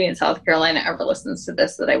 hope nobody in South Carolina ever listens to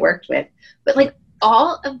this that I worked with, but like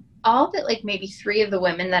all that, like maybe 3 of the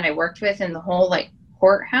women that I worked with in the whole like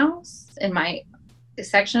courthouse, in my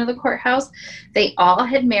section of the courthouse, they all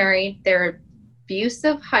had married their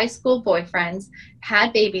abusive high school boyfriends,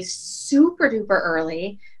 had babies super duper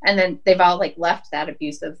early, and then they've all like left that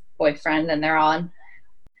abusive boyfriend and they're on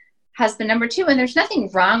husband number 2. And there's nothing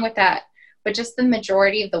wrong with that, but just the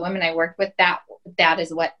majority of the women I worked with, that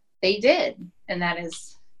is what they did. And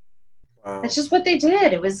that's just what they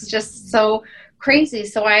did. It was just so crazy.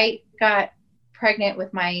 So I got pregnant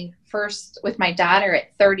with my daughter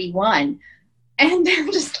at 31, and they're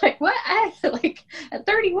just like, what? At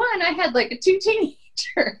 31, I had like 2 teenagers,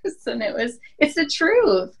 and it's the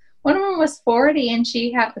truth. One of them was 40, and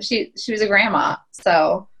she was a grandma.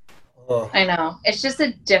 So I know it's just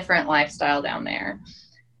a different lifestyle down there.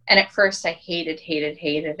 And at first I hated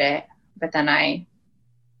it, but then I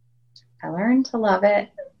learned to love it.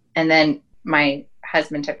 And then my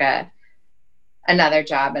husband took another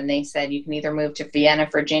job, and they said, you can either move to Vienna,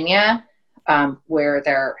 Virginia, where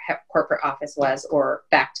their corporate office was, or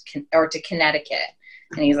back to Connecticut.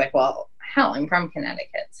 And he's like, well, hell, I'm from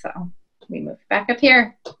Connecticut. So we moved back up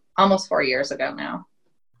here almost 4 years ago now.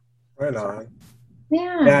 Right on.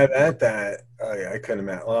 Yeah. Yeah, I bet that. Oh yeah, I couldn't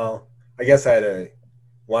imagine. Well, I guess I had a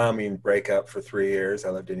Wyoming breakup for 3 years.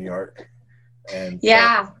 I lived in New York, and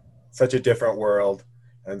yeah, such a different world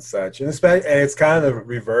and such. And it's kind of the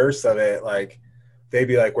reverse of it. Like, they'd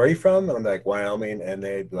be like, where are you from? And I'm like, Wyoming. And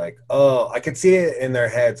they'd be like, oh, I could see it in their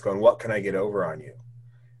heads going, what can I get over on you?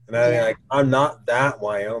 And I'd be like, I'm not that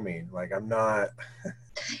Wyoming. Like, I'm not.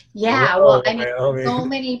 Yeah. Well, I mean, so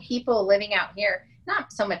many people living out here,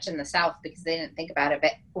 not so much in the South because they didn't think about it.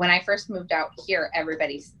 But when I first moved out here,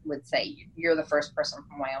 everybody would say, you're the first person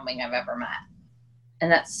from Wyoming I've ever met.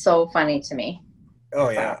 And that's so funny to me. Oh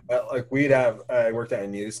yeah. Like I worked at a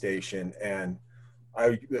news station, and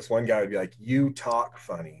this one guy would be like, you talk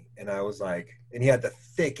funny. And I was like, and he had the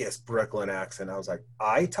thickest Brooklyn accent. I was like,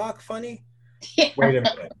 I talk funny? Yeah. Wait a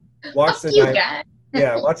minute. Watch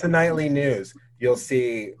the nightly news. You'll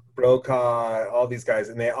see Brokaw, all these guys,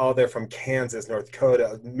 and they're from Kansas, North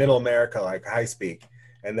Dakota, middle America, like high speak.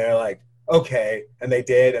 And they're like, okay. And they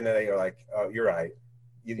did. And then they were like, oh, you're right.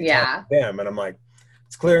 You talk to them. And I'm like,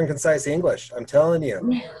 it's clear and concise English. I'm telling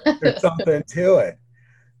you, there's something to it.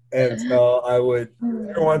 And so I would,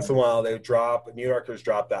 every once in a while, New Yorkers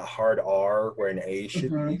drop that hard R where an A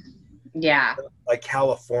should be. Yeah. Like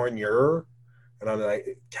California. And I'm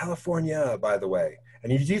like, California, by the way.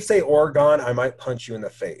 And if you say Oregon, I might punch you in the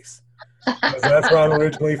face. Because that's where I'm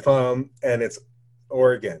originally from, and it's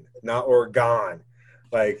Oregon, not Oregon.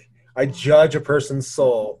 Like, I judge a person's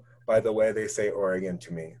soul by the way they say Oregon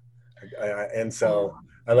to me. And so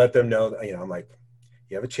I let them know that, I'm like,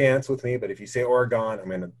 you have a chance with me, but if you say Oregon, I'm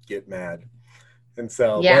going to get mad. And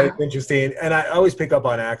so it's interesting. And I always pick up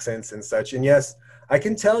on accents and such. And yes, I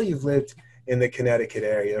can tell you've lived in the Connecticut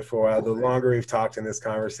area for a while, the longer we've talked in this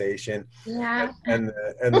conversation. Yeah. And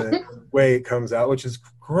the way it comes out, which is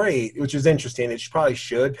great, which is interesting. It probably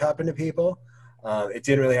should happen to people. It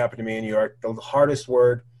didn't really happen to me in New York. The hardest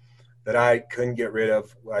word that I couldn't get rid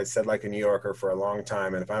of, I said like a New Yorker for a long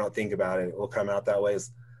time, and if I don't think about it, it will come out that way,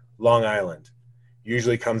 is Long Island.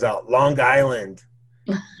 Usually comes out Long Island.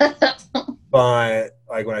 But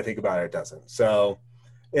like when I think about it, it doesn't. So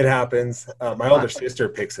It happens. My older sister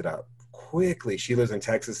picks it up quickly. She lives in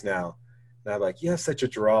Texas now. And I'm like, you have such a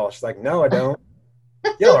drawl. She's like, no, I don't.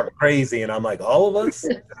 Y'all are crazy. And I'm like, all of us?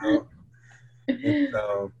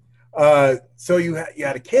 No. So you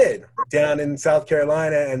had a kid down in South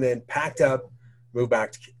Carolina and then packed up, moved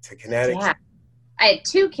back to Connecticut. Yeah. I had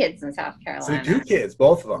 2 kids in South Carolina. So 2 kids,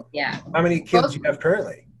 both of them. Yeah. How many kids do you have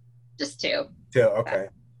currently? Just 2. 2, okay.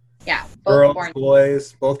 Yeah. Girls,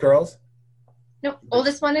 boys, both girls? No,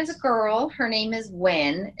 oldest one is a girl. Her name is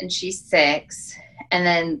Wynn, and she's 6. And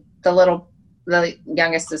then the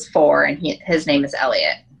youngest is 4, and his name is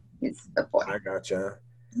Elliot. He's the boy. I gotcha.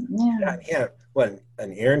 Yeah. What,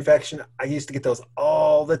 an ear infection? I used to get those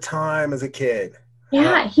all the time as a kid.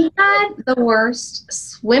 Yeah, he had the worst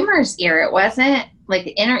swimmer's ear. It wasn't like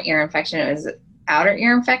the inner ear infection. It was outer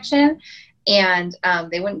ear infection. And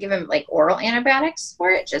they wouldn't give him like oral antibiotics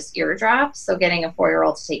for it, just ear drops. So getting a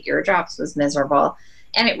 4-year-old to take ear drops was miserable.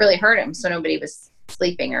 And it really hurt him. So nobody was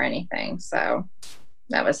sleeping or anything. So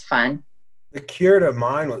that was fun. The cure to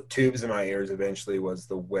mine with tubes in my ears eventually was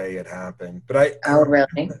the way it happened. But Oh,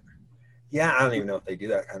 really? Yeah, I don't even know if they do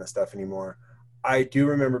that kind of stuff anymore. I do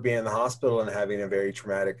remember being in the hospital and having a very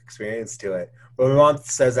traumatic experience to it. But my mom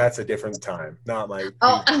says that's a different time, not my.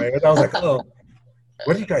 Oh. I was like, oh,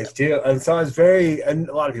 what do you guys do? And so I was and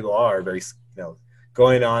a lot of people are very,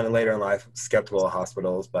 going on and later in life skeptical of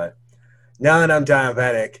hospitals. But now that I'm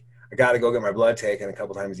diabetic, I got to go get my blood taken a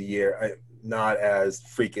couple times a year. Not as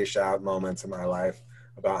freakish out moments in my life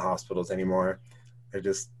about hospitals anymore. I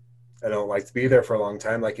don't like to be there for a long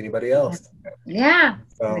time like anybody else. Yeah,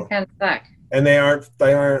 so, they kind of suck. And they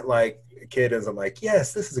aren't like a kid isn't like,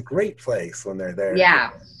 yes, this is a great place when they're there. Yeah,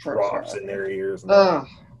 drops in their ears. Oh,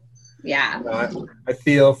 yeah. I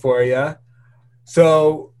feel for you.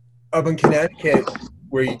 So up in Connecticut,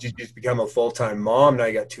 did you just become a full-time mom? Now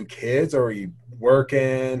you got 2 kids, or are you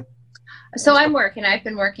working? So I'm working. I've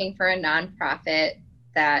been working for a nonprofit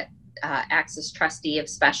that acts as trustee of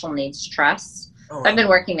special needs trusts. Oh, so I've been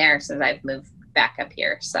working there since I've moved back up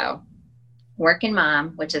here. So working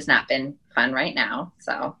mom, which has not been fun right now.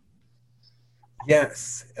 So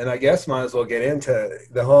yes, and I guess might as well get into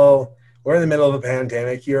the whole. We're in the middle of a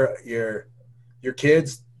pandemic. Your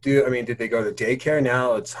kids did they go to daycare?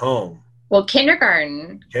 Now it's home. Well,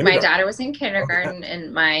 kindergarten. My daughter was in kindergarten,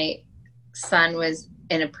 and my son was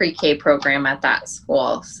in a pre-K program at that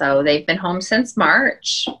school. So they've been home since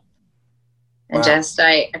March. And wow.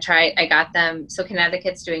 I got them. So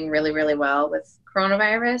Connecticut's doing really, really well with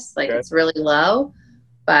coronavirus. Like It's really low,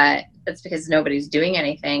 but it's because nobody's doing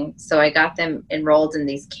anything. So I got them enrolled in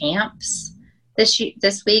these camps.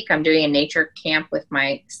 This week, I'm doing a nature camp with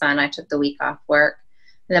my son. I took the week off work.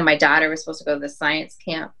 And then my daughter was supposed to go to the science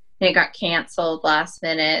camp, and it got canceled last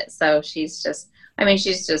minute. So she's just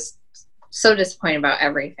so disappointed about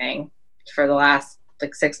everything for the last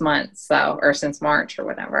 6 months. Or since March or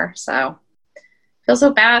whatever. So feel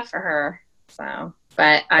so bad for her. So,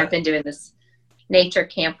 but I've been doing this nature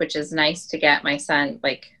camp, which is nice to get my son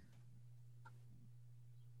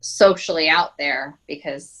socially out there,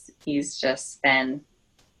 because they've just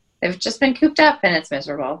been cooped up, and it's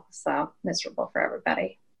miserable. So miserable for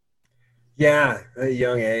everybody. Yeah, at a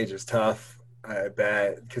young age is tough, I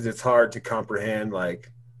bet, because it's hard to comprehend,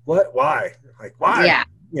 what, why? Why?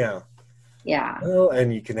 Yeah. Yeah. Well,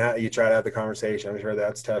 and you try to have the conversation. I'm sure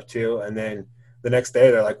that's tough too. And then the next day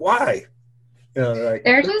they're like, why?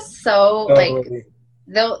 They're just so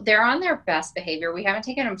they're on their best behavior. We haven't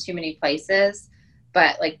taken them too many places,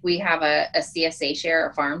 but we have a CSA share,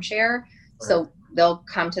 a farm share. So they'll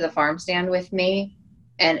come to the farm stand with me,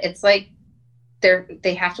 and it's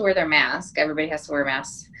they have to wear their mask. Everybody has to wear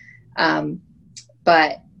masks.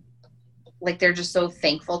 But they're just so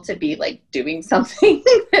thankful to be doing something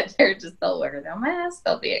that they'll wear their mask.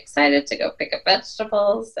 They'll be excited to go pick up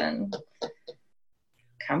vegetables and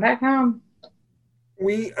come back home.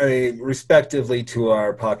 Respectively to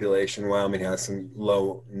our population, Wyoming has some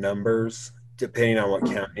low numbers depending on what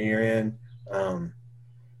county you're in.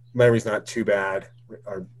 Laramie's not too bad,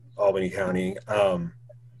 or Albany County,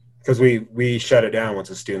 because we shut it down once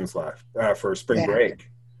the students left for spring break.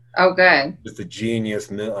 Oh, good. Just a genius,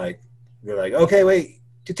 they're like, okay, wait,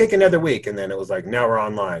 to take another week. And then it was now we're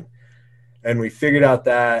online. And we figured out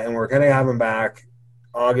that, and we're going to have them back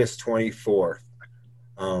August 24th.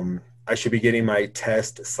 I should be getting my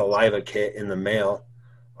test saliva kit in the mail.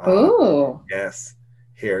 Ooh. Yes,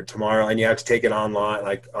 here tomorrow. And you have to take it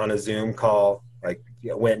online, on a Zoom call,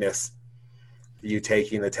 witness you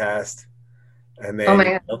taking the test. And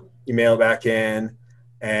then you mail it back in.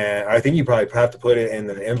 And I think you probably have to put it in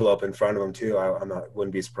the envelope in front of them too.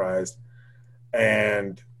 Wouldn't be surprised.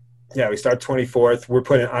 And Yeah, we start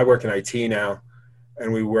 24th. I work in IT now,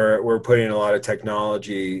 and we're putting in a lot of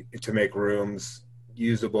technology to make rooms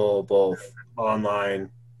usable both online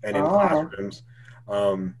and in Oh, classrooms.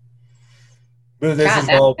 Um, but this God, is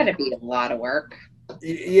that's all, going to be a lot of work.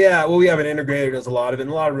 yeah. Well, we have an integrator does a lot of it,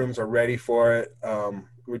 and a lot of rooms are ready for it.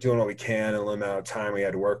 We're doing what we can in a limited amount of time we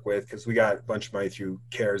had to work with because we got a bunch of money through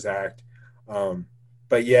CARES Act.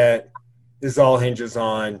 But yet, this all hinges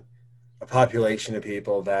on a population of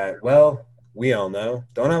people that, well, we all know,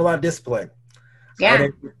 don't have a lot of discipline. I Yeah.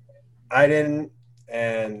 didn't, I didn't,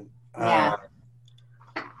 and Yeah.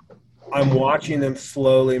 I'm watching them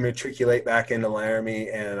slowly matriculate back into Laramie,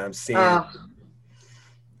 and I'm seeing, Oh,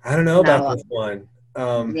 I don't know not a about lot. this one.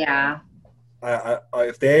 Um, Yeah.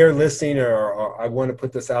 if they are listening, or I want to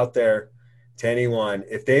put this out there to anyone,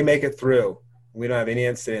 if they make it through, we don't have any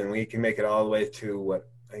incident, we can make it all the way to what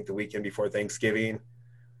I think the weekend before Thanksgiving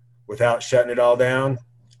without shutting it all down,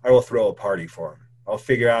 I will throw a party for them. I'll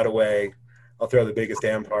figure out a way. I'll throw the biggest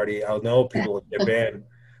damn party. I'll know people will chip in.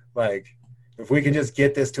 Like, if we can just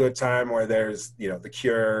get this to a time where there's, the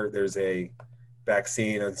cure, there's a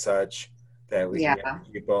vaccine and such, that we can Yeah.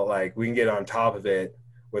 get people, like, we can get on top of it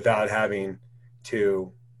without having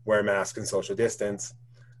to wear masks and social distance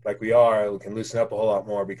like we are. We can loosen up a whole lot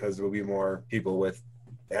more because there will be more people with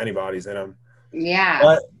antibodies in them. Yeah.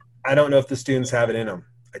 But I don't know if the students have it in them.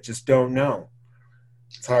 I just don't know.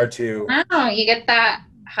 It's hard to. Oh, you get that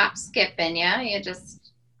hop skip in you. You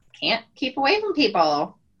just can't keep away from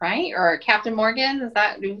people, right? Or Captain Morgan,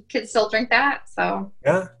 do kids still drink that? So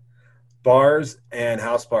Yeah. Bars and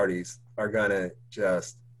house parties are going to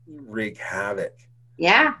just wreak havoc.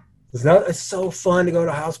 yeah. It's so fun to go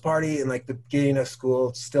to a house party and like the beginning of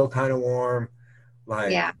school, it's still kind of warm.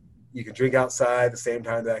 Like Yeah. you can drink outside at the same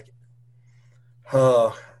time that,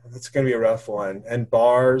 oh, it's going to be a rough one. And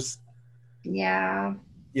bars, Yeah.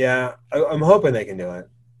 yeah, I'm hoping they can do it.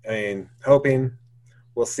 I mean, hoping,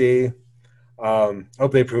 we'll see.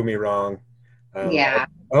 Hope they prove me wrong. Yeah.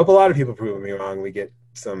 I hope a lot of people prove me wrong. We get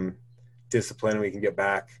some discipline and we can get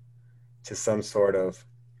back to some sort of.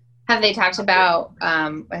 Have they talked about,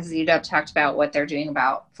 has UW talked about what they're doing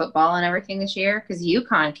about football and everything this year? Because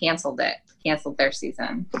UConn canceled their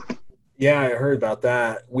season. Yeah, I heard about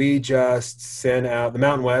that. We just sent out, the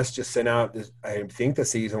Mountain West just sent out, I think the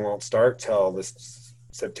season won't start till this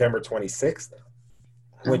September 26th,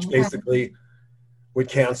 which basically would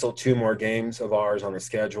cancel 2 more games of ours on the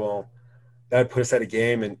schedule. That would put us at a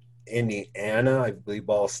game in Indiana, I believe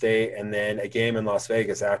Ball State, and then a game in Las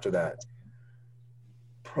Vegas after that.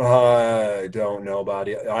 I don't know about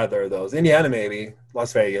either of those. Indiana, maybe.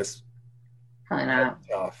 Las Vegas. Probably not. That's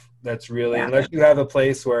tough. That's really, Yeah. unless you have a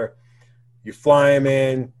place where you fly them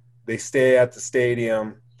in, they stay at the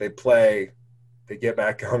stadium, they play, they get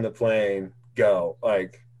back on the plane, go.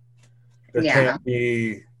 Like, there can't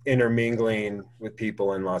be intermingling with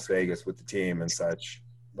people in Las Vegas with the team and such.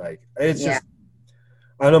 Like, it's just,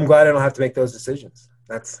 I'm glad I don't have to make those decisions.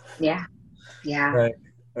 That's right.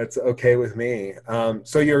 That's okay with me.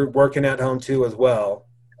 So you're working at home too as well.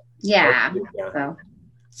 Yeah.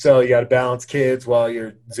 So you got to balance kids while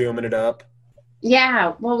you're zooming it up.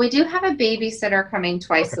 Yeah. Well, we do have a babysitter coming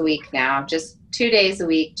twice a week now, just 2 days a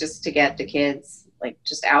week, just to get the kids like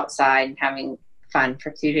just outside and having fun for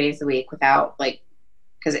 2 days a week without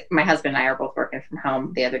because my husband and I are both working from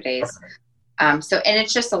home the other days. And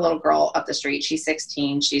it's just a little girl up the street. She's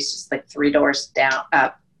 16. She's just like 3 doors down.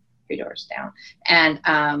 And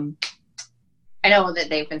I know that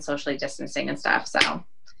they've been socially distancing and stuff. So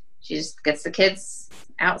she just gets the kids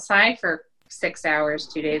outside for 6 hours,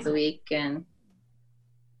 2 days a week. And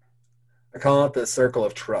I call it the circle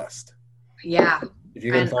of trust. Yeah. If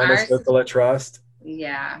you can find a circle of trust,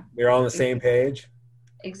 you're all on the same page.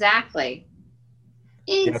 Exactly.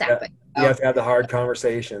 You have to have the hard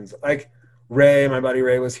conversations. Like Ray, my buddy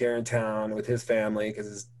Ray was here in town with his family because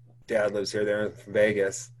his dad lives here. They're from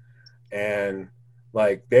Vegas. And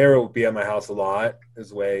like they will be at my house a lot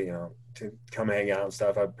as a way, to come hang out and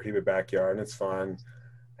stuff. I have a pretty big backyard and it's fun.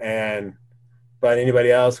 But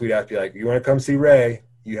anybody else, we'd have to be like, you want to come see Ray?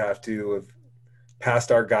 You have to have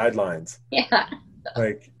passed our guidelines. Yeah.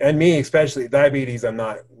 And me, especially diabetes, I'm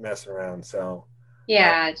not messing around. So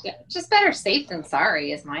yeah, just better safe than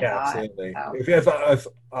sorry is my thought. Absolutely. So. If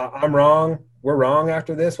I'm wrong, we're wrong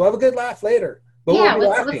after this. We'll have a good laugh later. But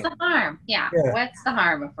what's the harm? Yeah. What's the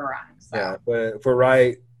harm if we're wrong? So. Yeah, but if we're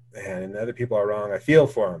right and other people are wrong, I feel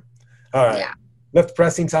for them. All right. Yeah. Enough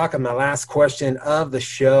pressing talk on the last question of the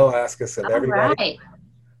show. Ask us of everybody. Right.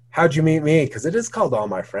 How'd you meet me? Because it is called All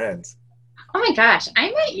My Friends. Oh my gosh,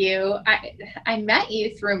 I met you. I met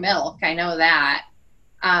you through Milk. I know that.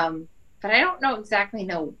 but I don't exactly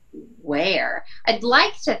know where. I'd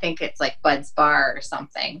like to think it's like Bud's Bar or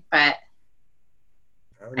something, but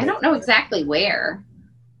I don't know exactly where.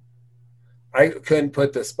 I couldn't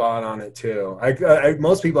put the spot on it too.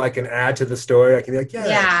 Most people I can add to the story. I can be like,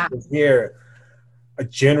 yeah. It's here. I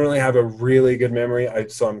generally have a really good memory.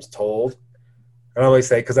 So I'm told. I always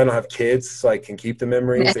say, because I don't have kids, so I can keep the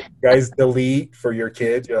memories. If you guys delete for your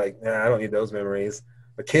kids, you're like, nah, I don't need those memories.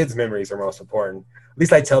 But kids' memories are most important. At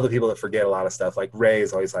least I tell the people that forget a lot of stuff. Like Ray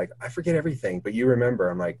is always like, I forget everything, but you remember.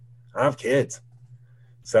 I'm like, I have kids.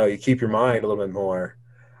 So you keep your mind a little bit more.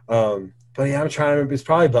 But yeah, I'm trying to remember. It's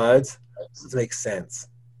probably Bud's. It makes sense.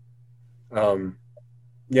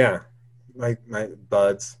 Yeah, my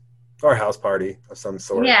Bud's or house party of some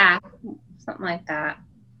sort. Yeah, something like that.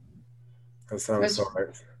 Of some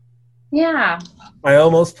sort. Yeah. I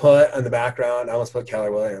almost put in the background. I almost put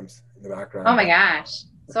Keller Williams in the background. Oh my gosh!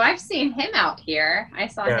 So I've seen him out here. I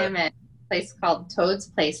saw him at a place called Toad's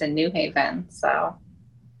Place in New Haven. So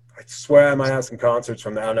I swear I might have some concerts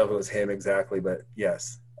from that. I don't know if it was him exactly, but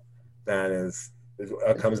yes, that is.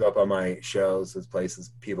 It comes up on my shows as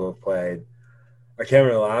places people have played. I can't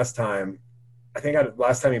remember the last time. I think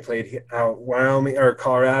last time he played out Wyoming or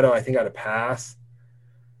Colorado, I think I had a pass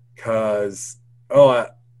because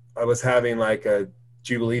I was having like a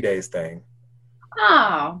Jubilee Days thing.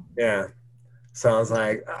 Oh. Yeah. So I was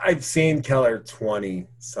like, I've seen Keller 20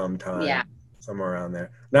 sometime. Yeah. Somewhere around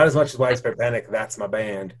there. Not as much as Widespread Panic. That's my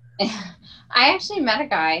band. I actually met a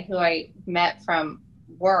guy who I met from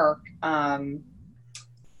work.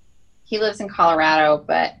 He lives in Colorado,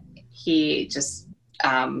 but he just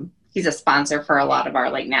he's a sponsor for a lot of our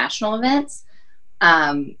like national events.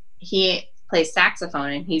 He plays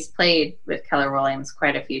saxophone, and he's played with Keller Williams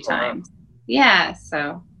quite a few times. Wow. Yeah,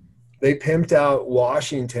 so they pimped out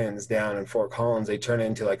Washington's down in Fort Collins. They turned it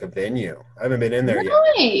into like a venue. I haven't been in there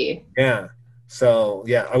yet. Yeah. So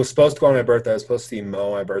yeah, I was supposed to go on my birthday. I was supposed to see Mo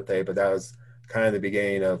on my birthday, but that was kind of the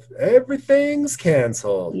beginning of everything's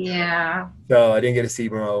canceled. Yeah. So I didn't get to see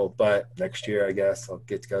Mo, but next year I guess I'll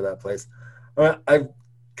get to go to that place. I've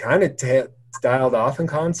kind of dialed off in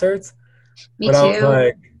concerts. Me too. I was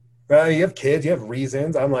like, well, you have kids, you have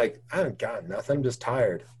reasons. I'm like, I haven't got nothing. I'm just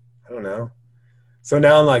tired. I don't know. So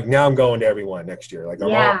now I'm going to everyone next year. Like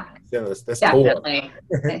I'm this definitely.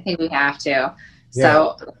 I think we have to.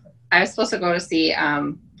 So I was supposed to go to see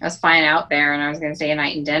I was flying out there, and I was going to stay a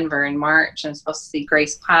night in Denver in March. And I was supposed to see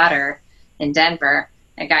Grace Potter in Denver.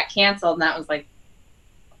 It got canceled, and that was like,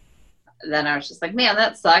 then I was just like, man,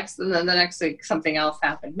 that sucks. And then the next week, something else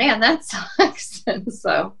happened. Man, that sucks. And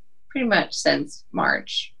so pretty much since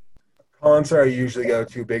March. Concert I usually go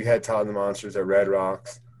to, Big Head Todd and the Monsters at Red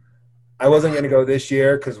Rocks. I wasn't going to go this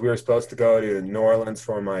year because we were supposed to go to New Orleans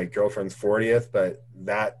for my girlfriend's 40th, but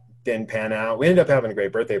that didn't pan out. We ended up having a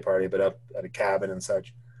great birthday party, but up at a cabin and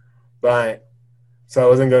such. But so I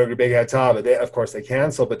wasn't going to Big Head Todd, but of course they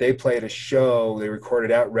canceled, but they played a show they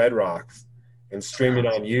recorded at Red Rocks and streamed it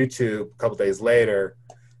on YouTube a couple days later.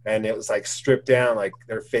 And it was like stripped down, like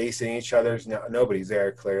they're facing each other. Nobody's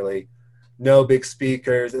there, clearly. No big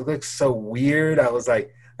speakers. It looks so weird. I was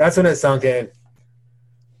like, that's when it sunk in.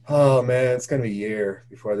 Oh man, it's going to be a year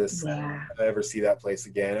before I ever see that place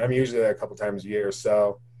again. I'm usually there a couple times a year.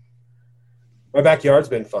 So my backyard's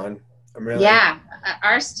been fun.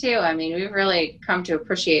 Ours too. I mean, we've really come to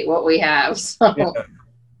appreciate what we have. So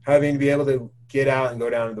having to be able to get out and go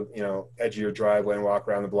down to the edge of your driveway and walk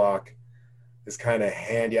around the block is kind of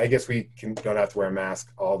handy. I guess we don't have to wear a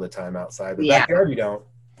mask all the time outside, but backyard you don't.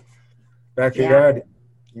 Backyard,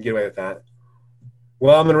 you can get away with that.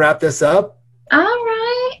 Well, I'm gonna wrap this up. All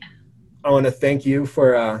right. I want to thank you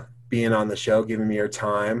for being on the show, giving me your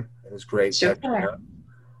time. It was great. Sure.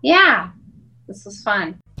 Yeah, this was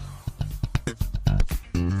fun.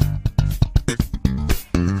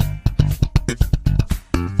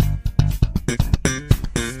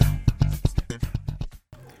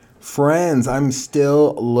 Friends, I'm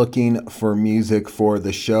still looking for music for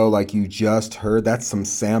the show like you just heard. That's some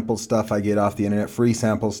sample stuff I get off the internet, free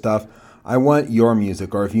sample stuff. I want your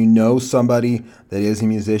music, or if you know somebody that is a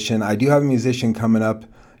musician. I do have a musician coming up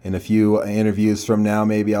in a few interviews from now.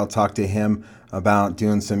 Maybe I'll talk to him about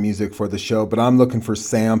doing some music for the show, but I'm looking for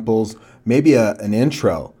samples, maybe an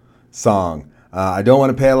intro song. I don't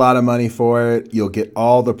want to pay a lot of money for it. You'll get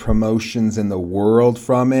all the promotions in the world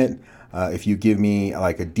from it. If you give me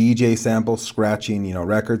like a DJ sample, scratching,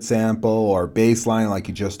 record sample, or bass line like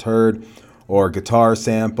you just heard, or guitar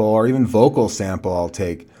sample, or even vocal sample, I'll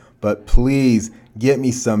take. But please get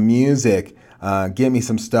me some music. Get me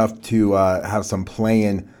some stuff to have some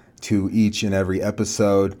playing to each and every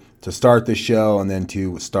episode to start the show and then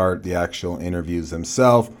to start the actual interviews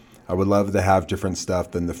themselves. I would love to have different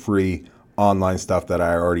stuff than the free online stuff that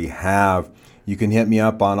I already have. You can hit me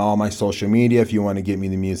up on all my social media if you want to get me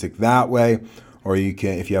the music that way, or you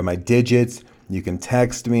can, if you have my digits, you can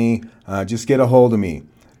text me. Just get a hold of me.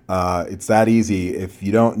 It's that easy. If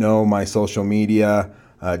you don't know my social media,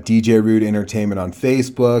 DJ Rude Entertainment on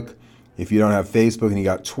Facebook. If you don't have Facebook and you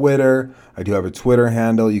got Twitter, I do have a Twitter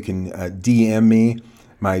handle. You can DM me.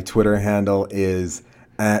 My Twitter handle is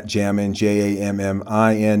 @Jammin, JAMMIN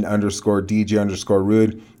 _DJ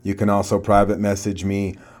 _Rude. You can also private message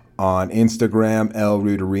me on Instagram. L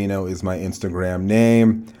Ruderino is my Instagram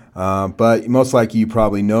name. But most likely you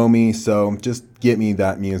probably know me, so just get me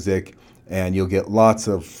that music and you'll get lots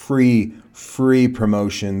of free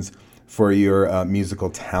promotions for your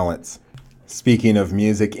musical talents. Speaking of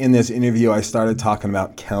music, in this interview I started talking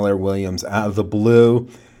about Keller Williams out of the blue.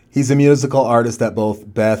 He's a musical artist that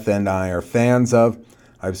both Beth and I are fans of.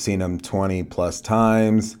 I've seen him 20 plus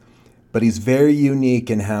times, but he's very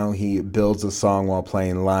unique in how he builds a song while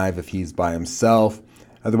playing live if he's by himself.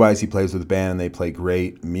 Otherwise, he plays with a band and they play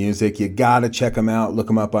great music. You gotta check him out. Look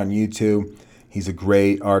him up on YouTube. He's a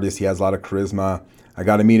great artist. He has a lot of charisma. I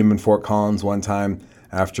got to meet him in Fort Collins one time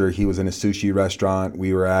after he was in a sushi restaurant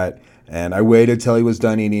we were at, and I waited till he was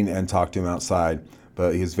done eating and talked to him outside.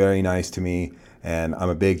 But he was very nice to me, and I'm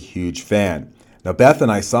a big, huge fan. Now, Beth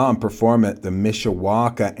and I saw him perform at the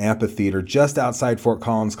Mishawaka Amphitheater just outside Fort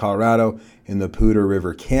Collins, Colorado, in the Poudre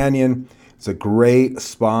River Canyon. It's a great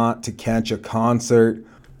spot to catch a concert,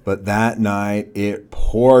 but that night it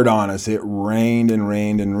poured on us. It rained and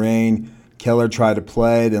rained and rained. Keller tried to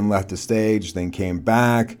play, then left the stage, then came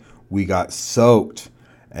back. We got soaked,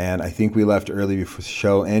 and I think we left early before the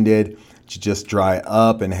show ended to just dry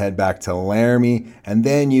up and head back to Laramie, and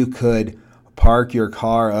then you could park your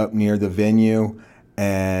car up near the venue,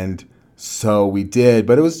 and so we did,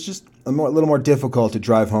 but it was just a little more difficult to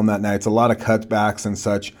drive home that night. It's a lot of cutbacks and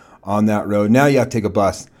such on that road. Now you have to take a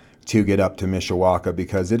bus to get up to Mishawaka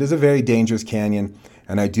because it is a very dangerous canyon,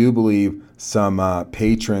 and I do believe some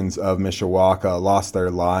patrons of Mishawaka lost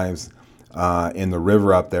their lives in the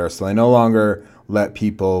river up there, so they no longer let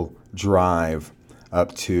people drive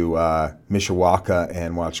up to Mishawaka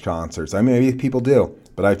and watch concerts. I mean, maybe people do,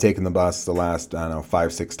 but I've taken the bus the last,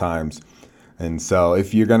 5-6 times. And so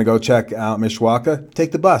if you're going to go check out Mishawaka,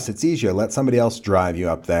 take the bus. It's easier. Let somebody else drive you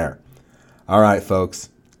up there. All right, folks,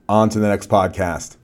 on to the next podcast.